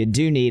 you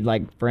do need,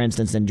 like for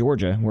instance in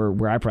Georgia,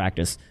 where I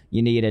practice,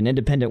 you need an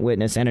independent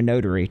witness and a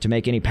notary to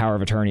make any power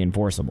of attorney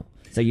enforceable.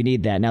 So you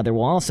need that. Now there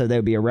will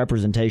also be a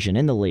representation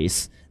in the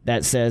lease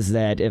that says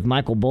that if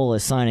Michael Bull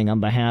is signing on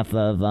behalf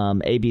of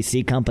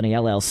ABC Company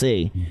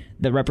LLC,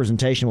 the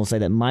representation will say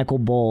that Michael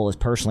Bull is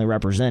personally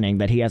representing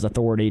that he has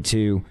authority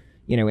to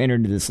enter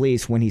into this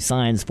lease when he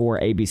signs for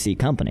ABC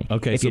Company.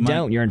 Okay, if you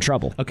don't, you're in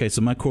trouble. Okay,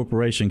 so my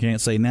corporation can't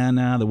say,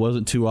 nah, there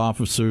wasn't 2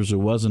 officers, there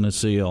wasn't a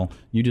seal.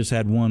 You just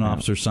had 1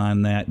 officer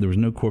sign that. There was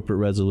no corporate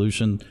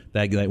resolution.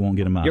 That won't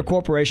get him out. Your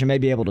corporation may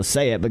be able to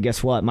say it, but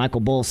guess what? Michael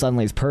Bull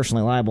suddenly is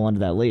personally liable under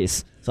that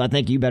lease. So I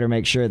think you better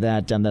make sure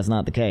that that's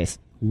not the case.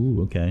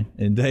 Ooh, okay.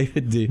 And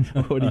David,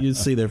 what do you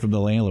see there from the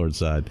landlord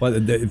side? Well,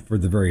 for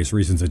the various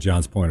reasons that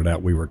John's pointed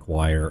out, we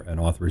require an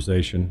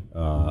authorization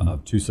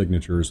of 2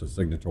 signatures, a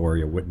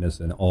signatory, a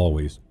witness, and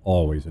always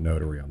a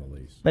notary on the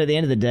lease. But at the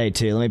end of the day,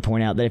 too, let me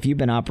point out that if you've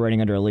been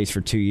operating under a lease for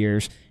 2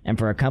 years, and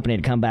for a company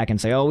to come back and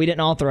say, oh, we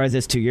didn't authorize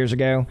this 2 years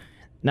ago,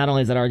 not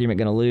only is that argument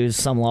going to lose,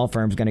 some law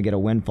firm's going to get a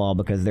windfall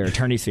because their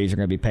attorney's fees are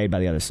going to be paid by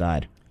the other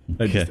side.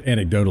 Just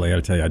anecdotally, I got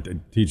to tell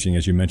you, teaching,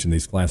 as you mentioned,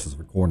 these classes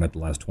for Cornet the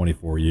last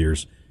 24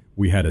 years,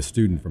 we had a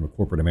student from a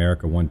corporate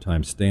America one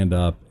time stand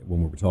up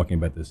when we were talking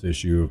about this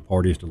issue of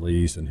parties to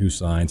lease and who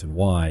signs and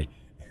why,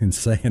 and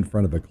say in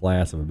front of a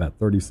class of about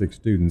 36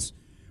 students,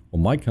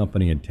 well, my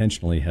company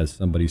intentionally has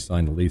somebody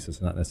sign the lease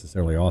that's not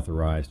necessarily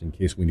authorized in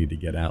case we need to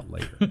get out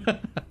later.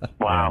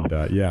 Wow.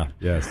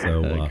 And,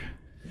 so...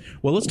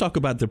 Well, let's talk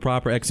about the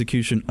proper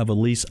execution of a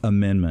lease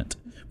amendment.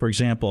 For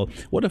example,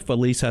 what if a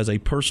lease has a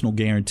personal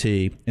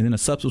guarantee and then a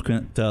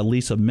subsequent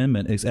lease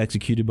amendment is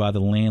executed by the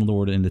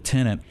landlord and the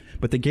tenant,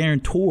 but the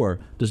guarantor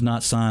does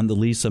not sign the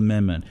lease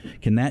amendment?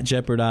 Can that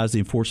jeopardize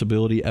the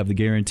enforceability of the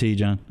guarantee,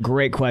 John?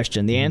 Great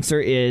question. The answer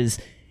is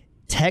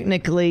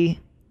technically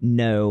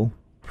no,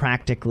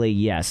 practically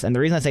yes. And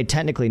the reason I say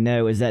technically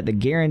no is that the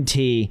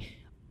guarantee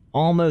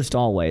almost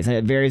always, and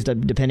it varies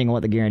depending on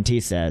what the guarantee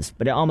says,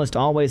 but it almost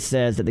always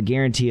says that the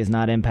guarantee is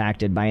not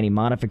impacted by any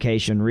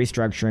modification,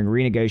 restructuring,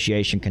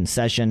 renegotiation,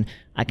 concession.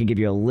 I could give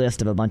you a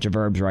list of a bunch of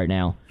verbs right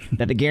now,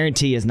 that the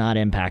guarantee is not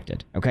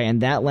impacted. Okay,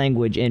 and that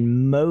language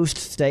in most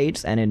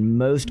states and in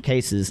most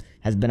cases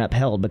has been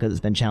upheld because it's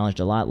been challenged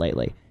a lot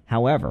lately.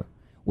 However,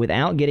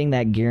 without getting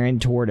that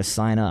guarantor to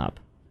sign up,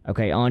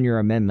 okay, on your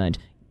amendment,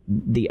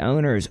 the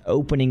owner is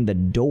opening the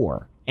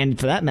door. And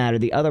for that matter,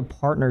 the other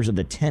partners of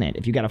the tenant,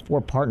 if you've got a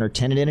 4-partner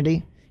tenant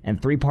entity and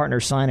 3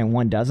 partners sign and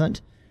 1 doesn't,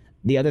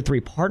 the other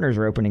 3 partners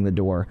are opening the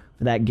door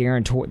for that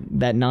guarantor,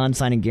 that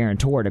non-signing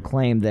guarantor, to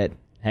claim that,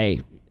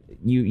 hey,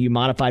 you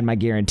modified my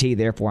guarantee,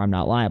 therefore I'm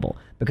not liable.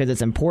 Because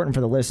it's important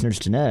for the listeners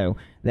to know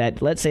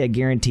that, let's say a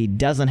guarantee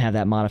doesn't have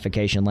that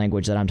modification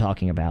language that I'm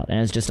talking about, and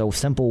it's just a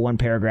simple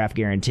 1-paragraph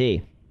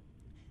guarantee.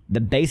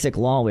 The basic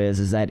law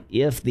is that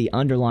if the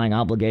underlying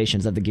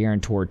obligations of the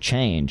guarantor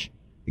change,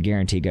 the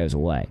guarantee goes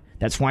away.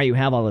 That's why you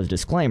have all those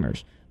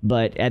disclaimers.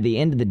 But at the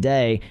end of the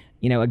day,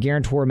 a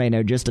guarantor may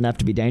know just enough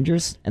to be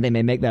dangerous, and they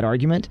may make that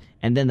argument,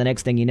 and then the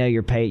next thing you know,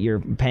 you're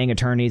paying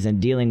attorneys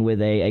and dealing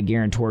with a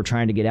guarantor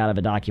trying to get out of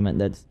a document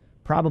that's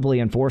probably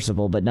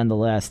enforceable, but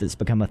nonetheless, it's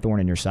become a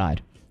thorn in your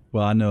side.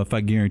 Well, I know if I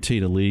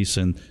guaranteed a lease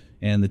and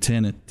the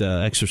tenant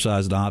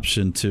exercised the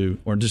option to,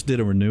 or just did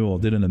a renewal,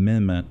 did an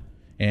amendment,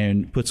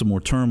 and put some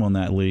more term on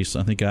that lease,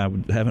 I think I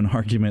would have an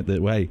argument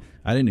that, hey,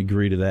 I didn't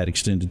agree to that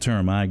extended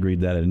term. I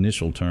agreed to that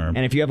initial term.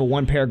 And if you have a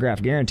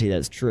 1-paragraph guarantee,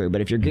 that's true.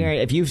 But if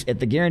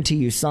the guarantee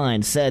you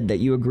signed said that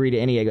you agree to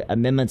any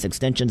amendments,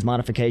 extensions,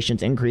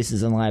 modifications,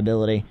 increases in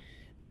liability,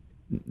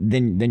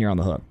 then you're on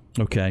the hook.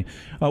 Okay.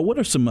 What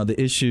are some of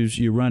the issues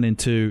you run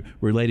into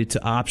related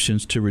to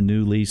options to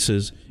renew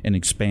leases and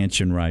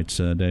expansion rights,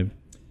 Dave?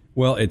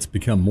 Well, it's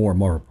become more and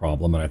more a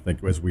problem, and I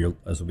think as we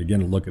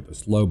begin to look at the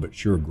slow but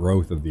sure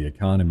growth of the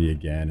economy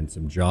again and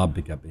some job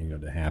pickup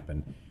to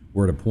happen,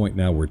 we're at a point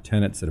now where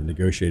tenants that have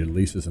negotiated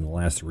leases in the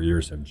last 3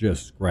 years have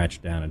just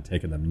scratched down and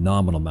taken the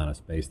nominal amount of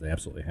space they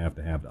absolutely have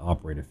to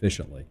operate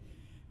efficiently.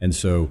 And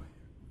so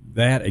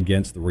that,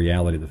 against the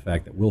reality of the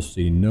fact that we'll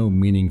see no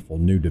meaningful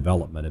new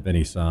development of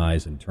any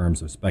size in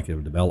terms of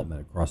speculative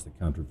development across the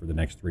country for the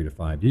next 3 to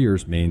 5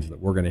 years, means that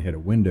we're going to hit a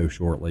window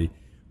shortly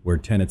where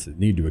tenants that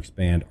need to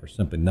expand are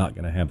simply not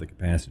going to have the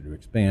capacity to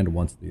expand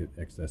once the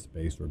excess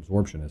space or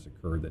absorption has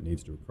occurred that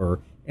needs to occur,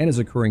 and is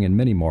occurring in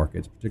many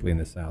markets, particularly in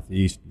the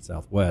Southeast and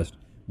Southwest,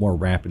 more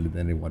rapidly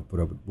than anyone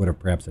would have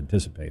perhaps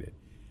anticipated.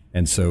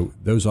 And so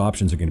those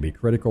options are going to be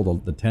critical.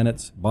 The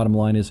tenants, bottom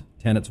line is,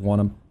 tenants want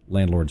them,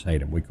 landlords hate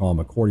them. We call them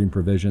accordion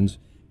provisions.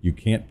 You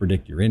can't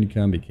predict your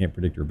income, you can't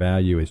predict your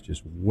value. It's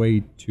just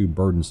way too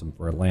burdensome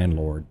for a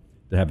landlord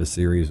to have a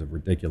series of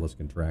ridiculous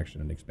contraction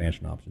and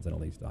expansion options in a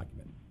lease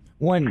document.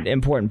 One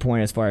important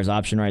point as far as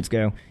option rights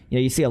go,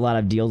 you see a lot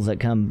of deals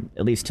that come,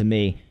 at least to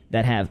me,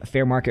 that have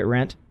fair market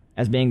rent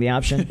as being the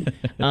option,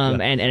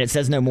 and it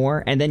says no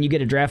more. And then you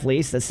get a draft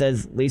lease that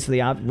says lease for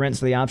the rents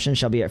for the option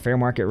shall be at fair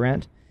market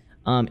rent.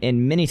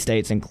 In many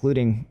states,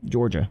 including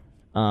Georgia,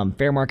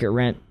 fair market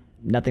rent,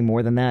 nothing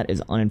more than that,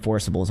 is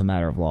unenforceable as a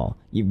matter of law.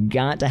 You've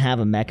got to have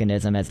a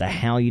mechanism as to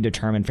how you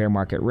determine fair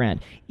market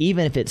rent,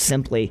 even if it's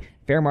simply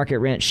fair market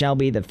rent shall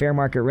be the fair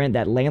market rent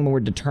that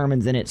landlord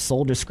determines in its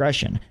sole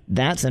discretion.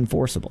 That's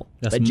enforceable.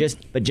 But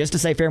just to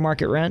say fair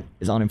market rent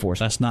is unenforceable.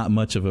 That's not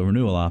much of a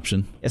renewal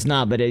option. It's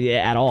not, but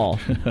at all.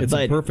 It's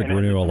a perfect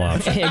renewal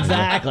option.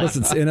 Exactly.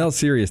 Listen, in all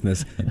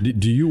seriousness,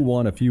 do you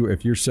want, if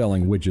you're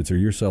selling widgets or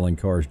you're selling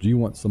cars, do you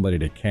want somebody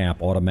to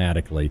cap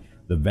automatically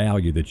the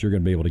value that you're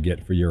going to be able to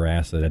get for your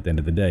asset at the end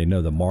of the day.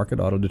 No, the market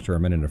ought to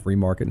determine in a free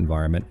market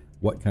environment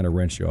what kind of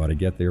rents you ought to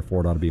get. Therefore,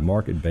 it ought to be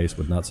market-based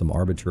with not some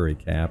arbitrary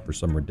cap or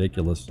some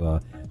ridiculous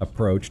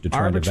approach to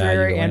trying to value the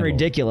Arbitrary and landlord.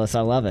 ridiculous. I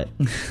love it.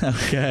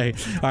 Okay.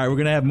 All right, we're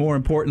going to have more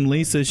important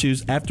lease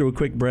issues after a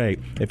quick break.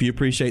 If you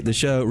appreciate the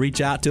show, reach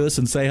out to us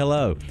and say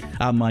hello.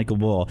 I'm Michael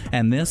Bull,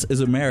 and this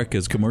is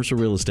America's Commercial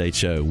Real Estate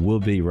Show.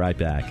 We'll be right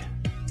back.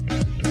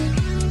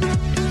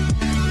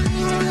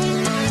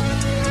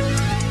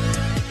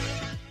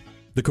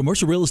 The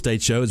Commercial Real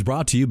Estate Show is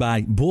brought to you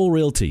by Bull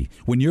Realty.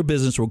 When your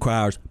business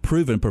requires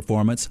proven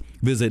performance,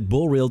 visit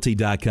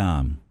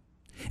bullrealty.com.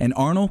 And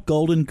Arnold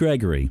Golden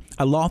Gregory,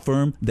 a law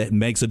firm that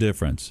makes a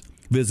difference.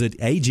 Visit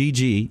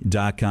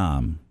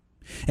agg.com.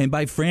 And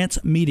by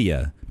France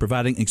Media,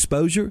 providing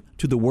exposure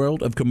to the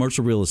world of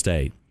commercial real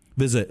estate.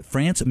 Visit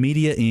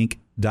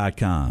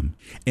francemediainc.com.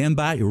 And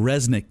by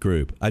Resnick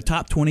Group, a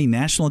top 20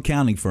 national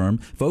accounting firm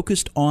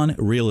focused on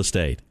real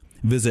estate.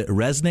 Visit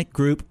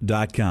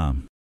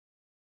resnickgroup.com.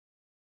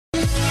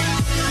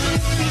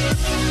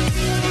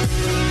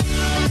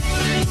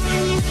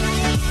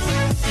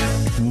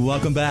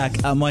 Welcome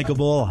back. I'm Michael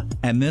Bull,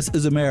 and this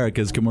is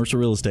America's Commercial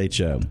Real Estate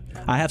Show.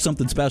 I have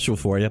something special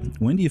for you.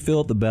 When do you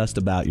feel the best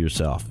about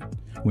yourself?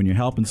 When you're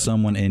helping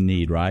someone in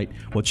need, right?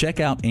 Well, check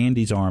out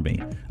Andy's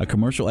Army. A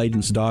commercial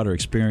agent's daughter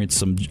experienced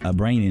some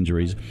brain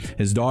injuries.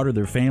 His daughter,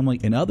 their family,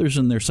 and others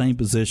in their same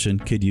position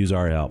could use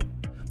our help.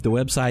 The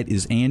website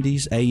is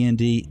Andes,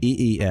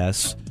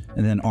 ANDEES,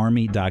 and then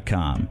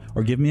army.com.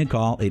 Or give me a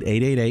call at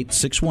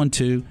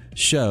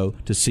 888-612-SHOW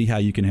to see how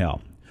you can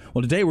help.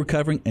 Well, today we're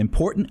covering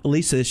important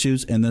lease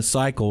issues in this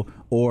cycle,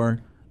 or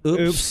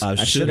oops, I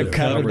should have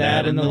covered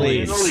that in the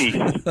lease.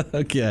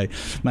 Okay.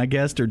 My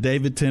guests are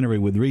David Tenery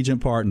with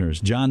Regent Partners,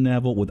 John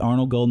Neville with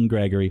Arnold Golden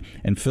Gregory,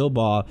 and Phil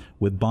Baugh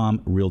with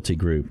Baum Realty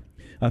Group.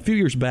 A few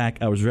years back,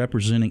 I was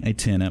representing a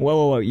tenant.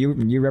 Whoa.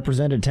 You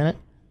represented a tenant?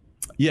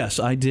 Yes,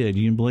 I did.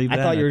 You can believe that?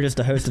 I thought you were just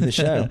a host of the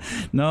show.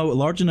 No, a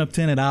large enough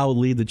tenant, I will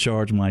lead the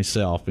charge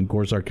myself. And of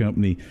course, our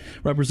company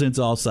represents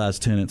all size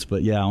tenants.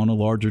 But yeah, on a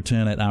larger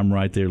tenant, I'm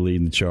right there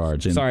leading the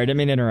charge. And sorry, didn't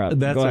mean to interrupt.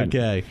 That's Go ahead.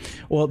 Okay.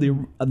 Well,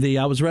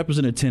 I was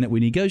representing a tenant. We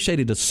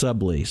negotiated a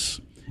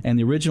sublease, and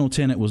the original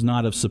tenant was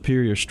not of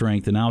superior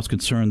strength, and I was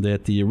concerned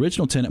that the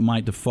original tenant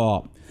might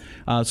default.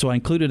 So I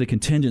included a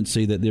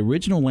contingency that the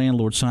original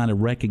landlord signed a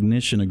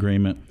recognition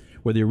agreement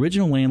where the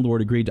original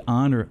landlord agreed to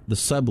honor the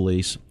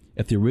sublease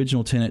if the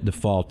original tenant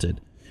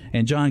defaulted.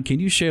 And John, can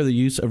you share the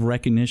use of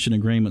recognition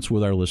agreements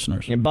with our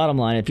listeners? And bottom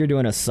line, if you're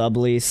doing a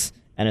sublease,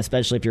 and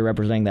especially if you're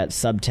representing that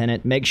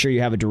subtenant, make sure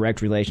you have a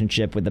direct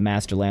relationship with the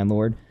master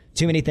landlord.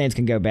 Too many things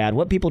can go bad.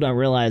 What people don't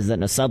realize is that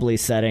in a sublease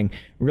setting,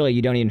 really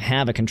you don't even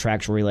have a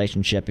contractual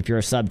relationship if you're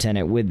a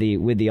subtenant with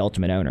the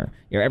ultimate owner.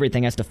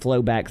 Everything has to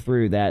flow back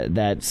through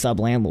that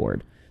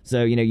sub-landlord.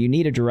 So, you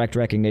need a direct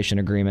recognition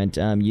agreement.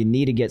 You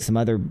need to get some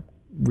other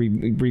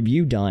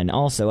review done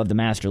also of the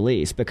master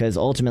lease, because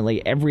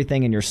ultimately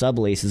everything in your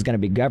sublease is going to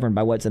be governed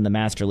by what's in the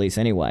master lease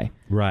anyway.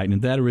 Right, and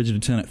if that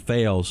original tenant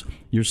fails,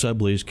 your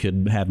sublease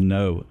could have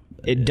no...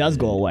 It does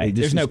go away.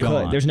 There's no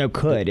could. There's no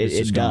could.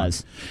 It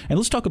does. And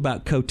let's talk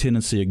about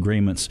co-tenancy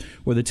agreements,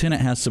 where the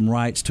tenant has some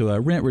rights to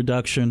a rent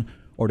reduction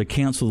or to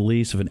cancel the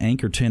lease if an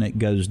anchor tenant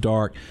goes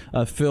dark.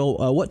 Phil,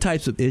 what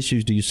types of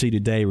issues do you see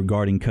today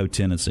regarding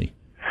co-tenancy?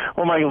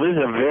 Well, Michael, this is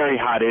a very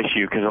hot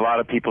issue because a lot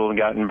of people have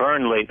gotten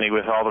burned lately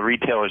with all the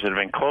retailers that have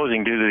been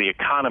closing due to the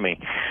economy.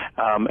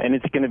 And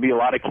it's going to be a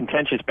lot of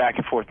contentious back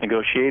and forth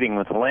negotiating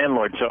with the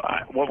landlord. So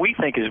what we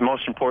think is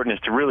most important is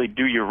to really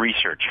do your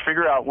research.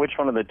 Figure out which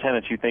one of the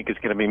tenants you think is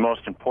going to be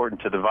most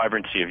important to the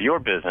vibrancy of your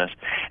business,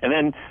 and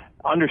then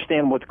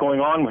understand what's going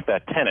on with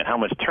that tenant. How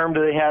much term do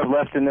they have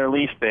left in their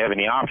lease? Do they have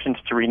any options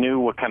to renew?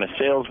 What kind of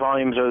sales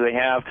volumes do they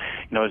have?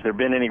 Has there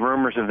been any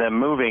rumors of them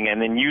moving? And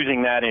then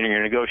using that in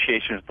your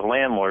negotiations with the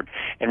landlord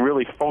and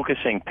really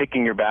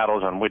picking your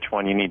battles on which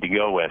one you need to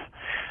go with.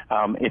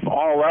 If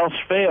all else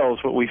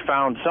fails, what we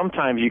found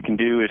sometimes you can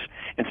do is,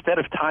 instead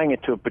of tying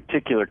it to a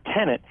particular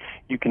tenant,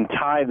 you can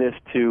tie this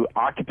to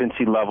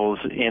occupancy levels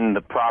in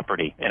the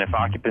property. And if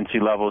occupancy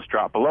levels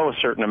drop below a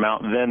certain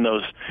amount, then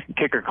those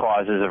kicker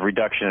clauses of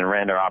reduction and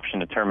rent or option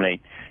to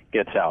terminate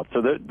gets out.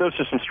 So those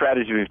are some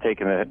strategies we've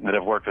taken that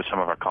have worked with some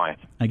of our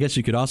clients. I guess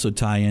you could also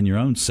tie in your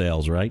own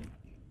sales, right?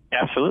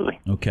 Absolutely.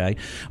 Okay.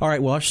 All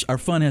right. Well, our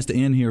fun has to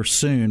end here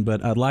soon,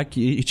 but I'd like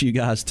each of you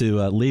guys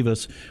to leave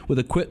us with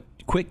a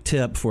quick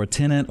tip for a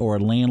tenant or a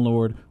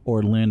landlord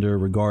or lender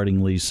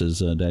regarding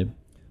leases, Dave.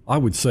 I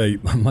would say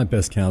my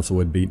best counsel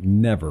would be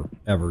never,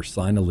 ever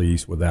sign a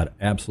lease without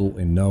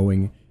absolutely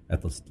knowing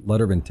at the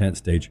letter of intent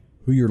stage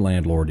who your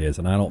landlord is.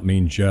 And I don't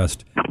mean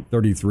just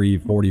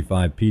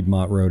 3345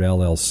 Piedmont Road,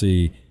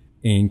 LLC,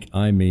 Inc.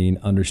 I mean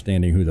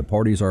understanding who the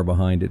parties are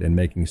behind it and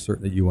making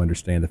certain that you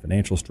understand the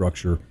financial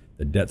structure,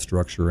 the debt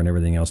structure, and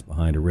everything else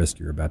behind a risk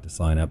you're about to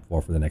sign up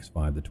for the next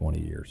 5 to 20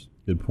 years.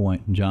 Good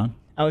point. John?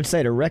 I would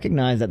say to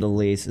recognize that the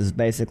lease is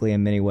basically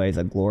in many ways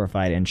a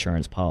glorified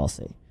insurance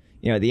policy.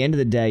 At the end of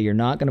the day, you're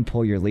not going to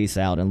pull your lease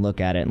out and look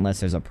at it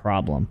unless there's a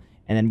problem.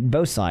 And then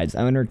both sides,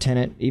 owner,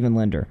 tenant, even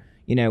lender,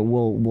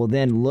 will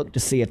then look to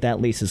see if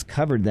that lease has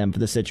covered them for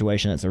the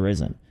situation that's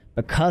arisen.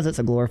 Because it's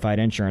a glorified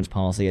insurance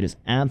policy, it is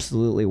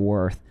absolutely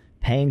worth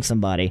paying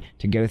somebody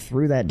to go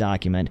through that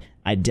document,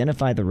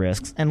 identify the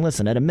risks, and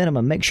listen, at a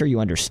minimum, make sure you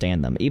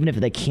understand them. Even if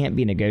they can't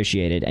be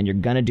negotiated and you're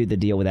going to do the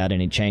deal without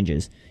any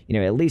changes,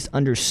 at least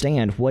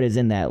understand what is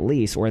in that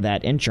lease or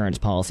that insurance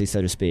policy,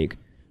 so to speak,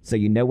 so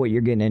you know what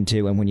you're getting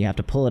into, and when you have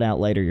to pull it out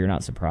later, you're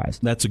not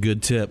surprised. That's a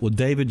good tip. Well,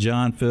 David,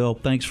 John, Phil,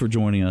 thanks for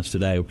joining us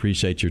today. We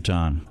appreciate your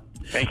time.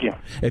 Thank you.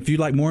 If you'd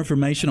like more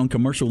information on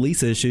commercial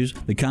lease issues,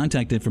 the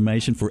contact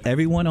information for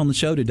everyone on the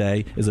show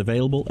today is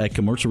available at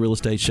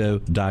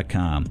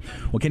commercialrealestateshow.com.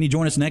 Well, can you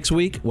join us next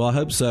week? Well, I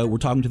hope so. We're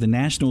talking to the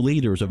national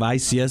leaders of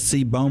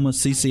ICSC, BOMA,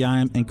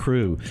 CCI, and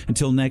crew.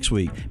 Until next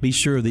week, be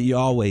sure that you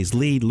always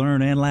lead,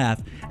 learn, and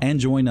laugh, and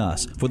join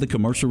us for the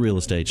Commercial Real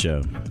Estate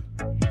Show.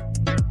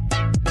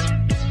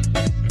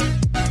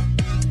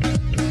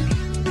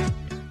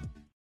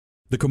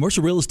 The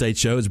Commercial Real Estate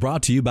Show is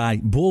brought to you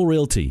by Bull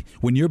Realty.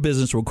 When your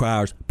business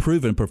requires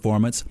proven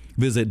performance,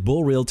 visit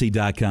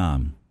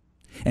bullrealty.com.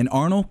 And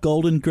Arnold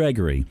Golden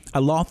Gregory,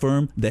 a law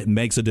firm that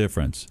makes a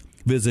difference.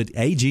 Visit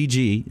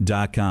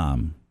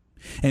agg.com.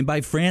 And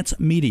by France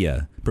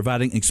Media,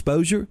 providing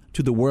exposure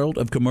to the world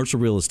of commercial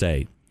real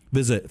estate.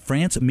 Visit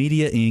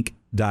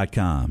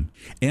francemediainc.com.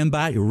 And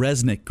by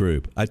Resnick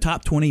Group, a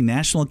top 20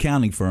 national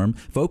accounting firm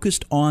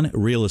focused on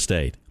real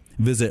estate.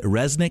 Visit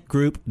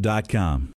resnickgroup.com.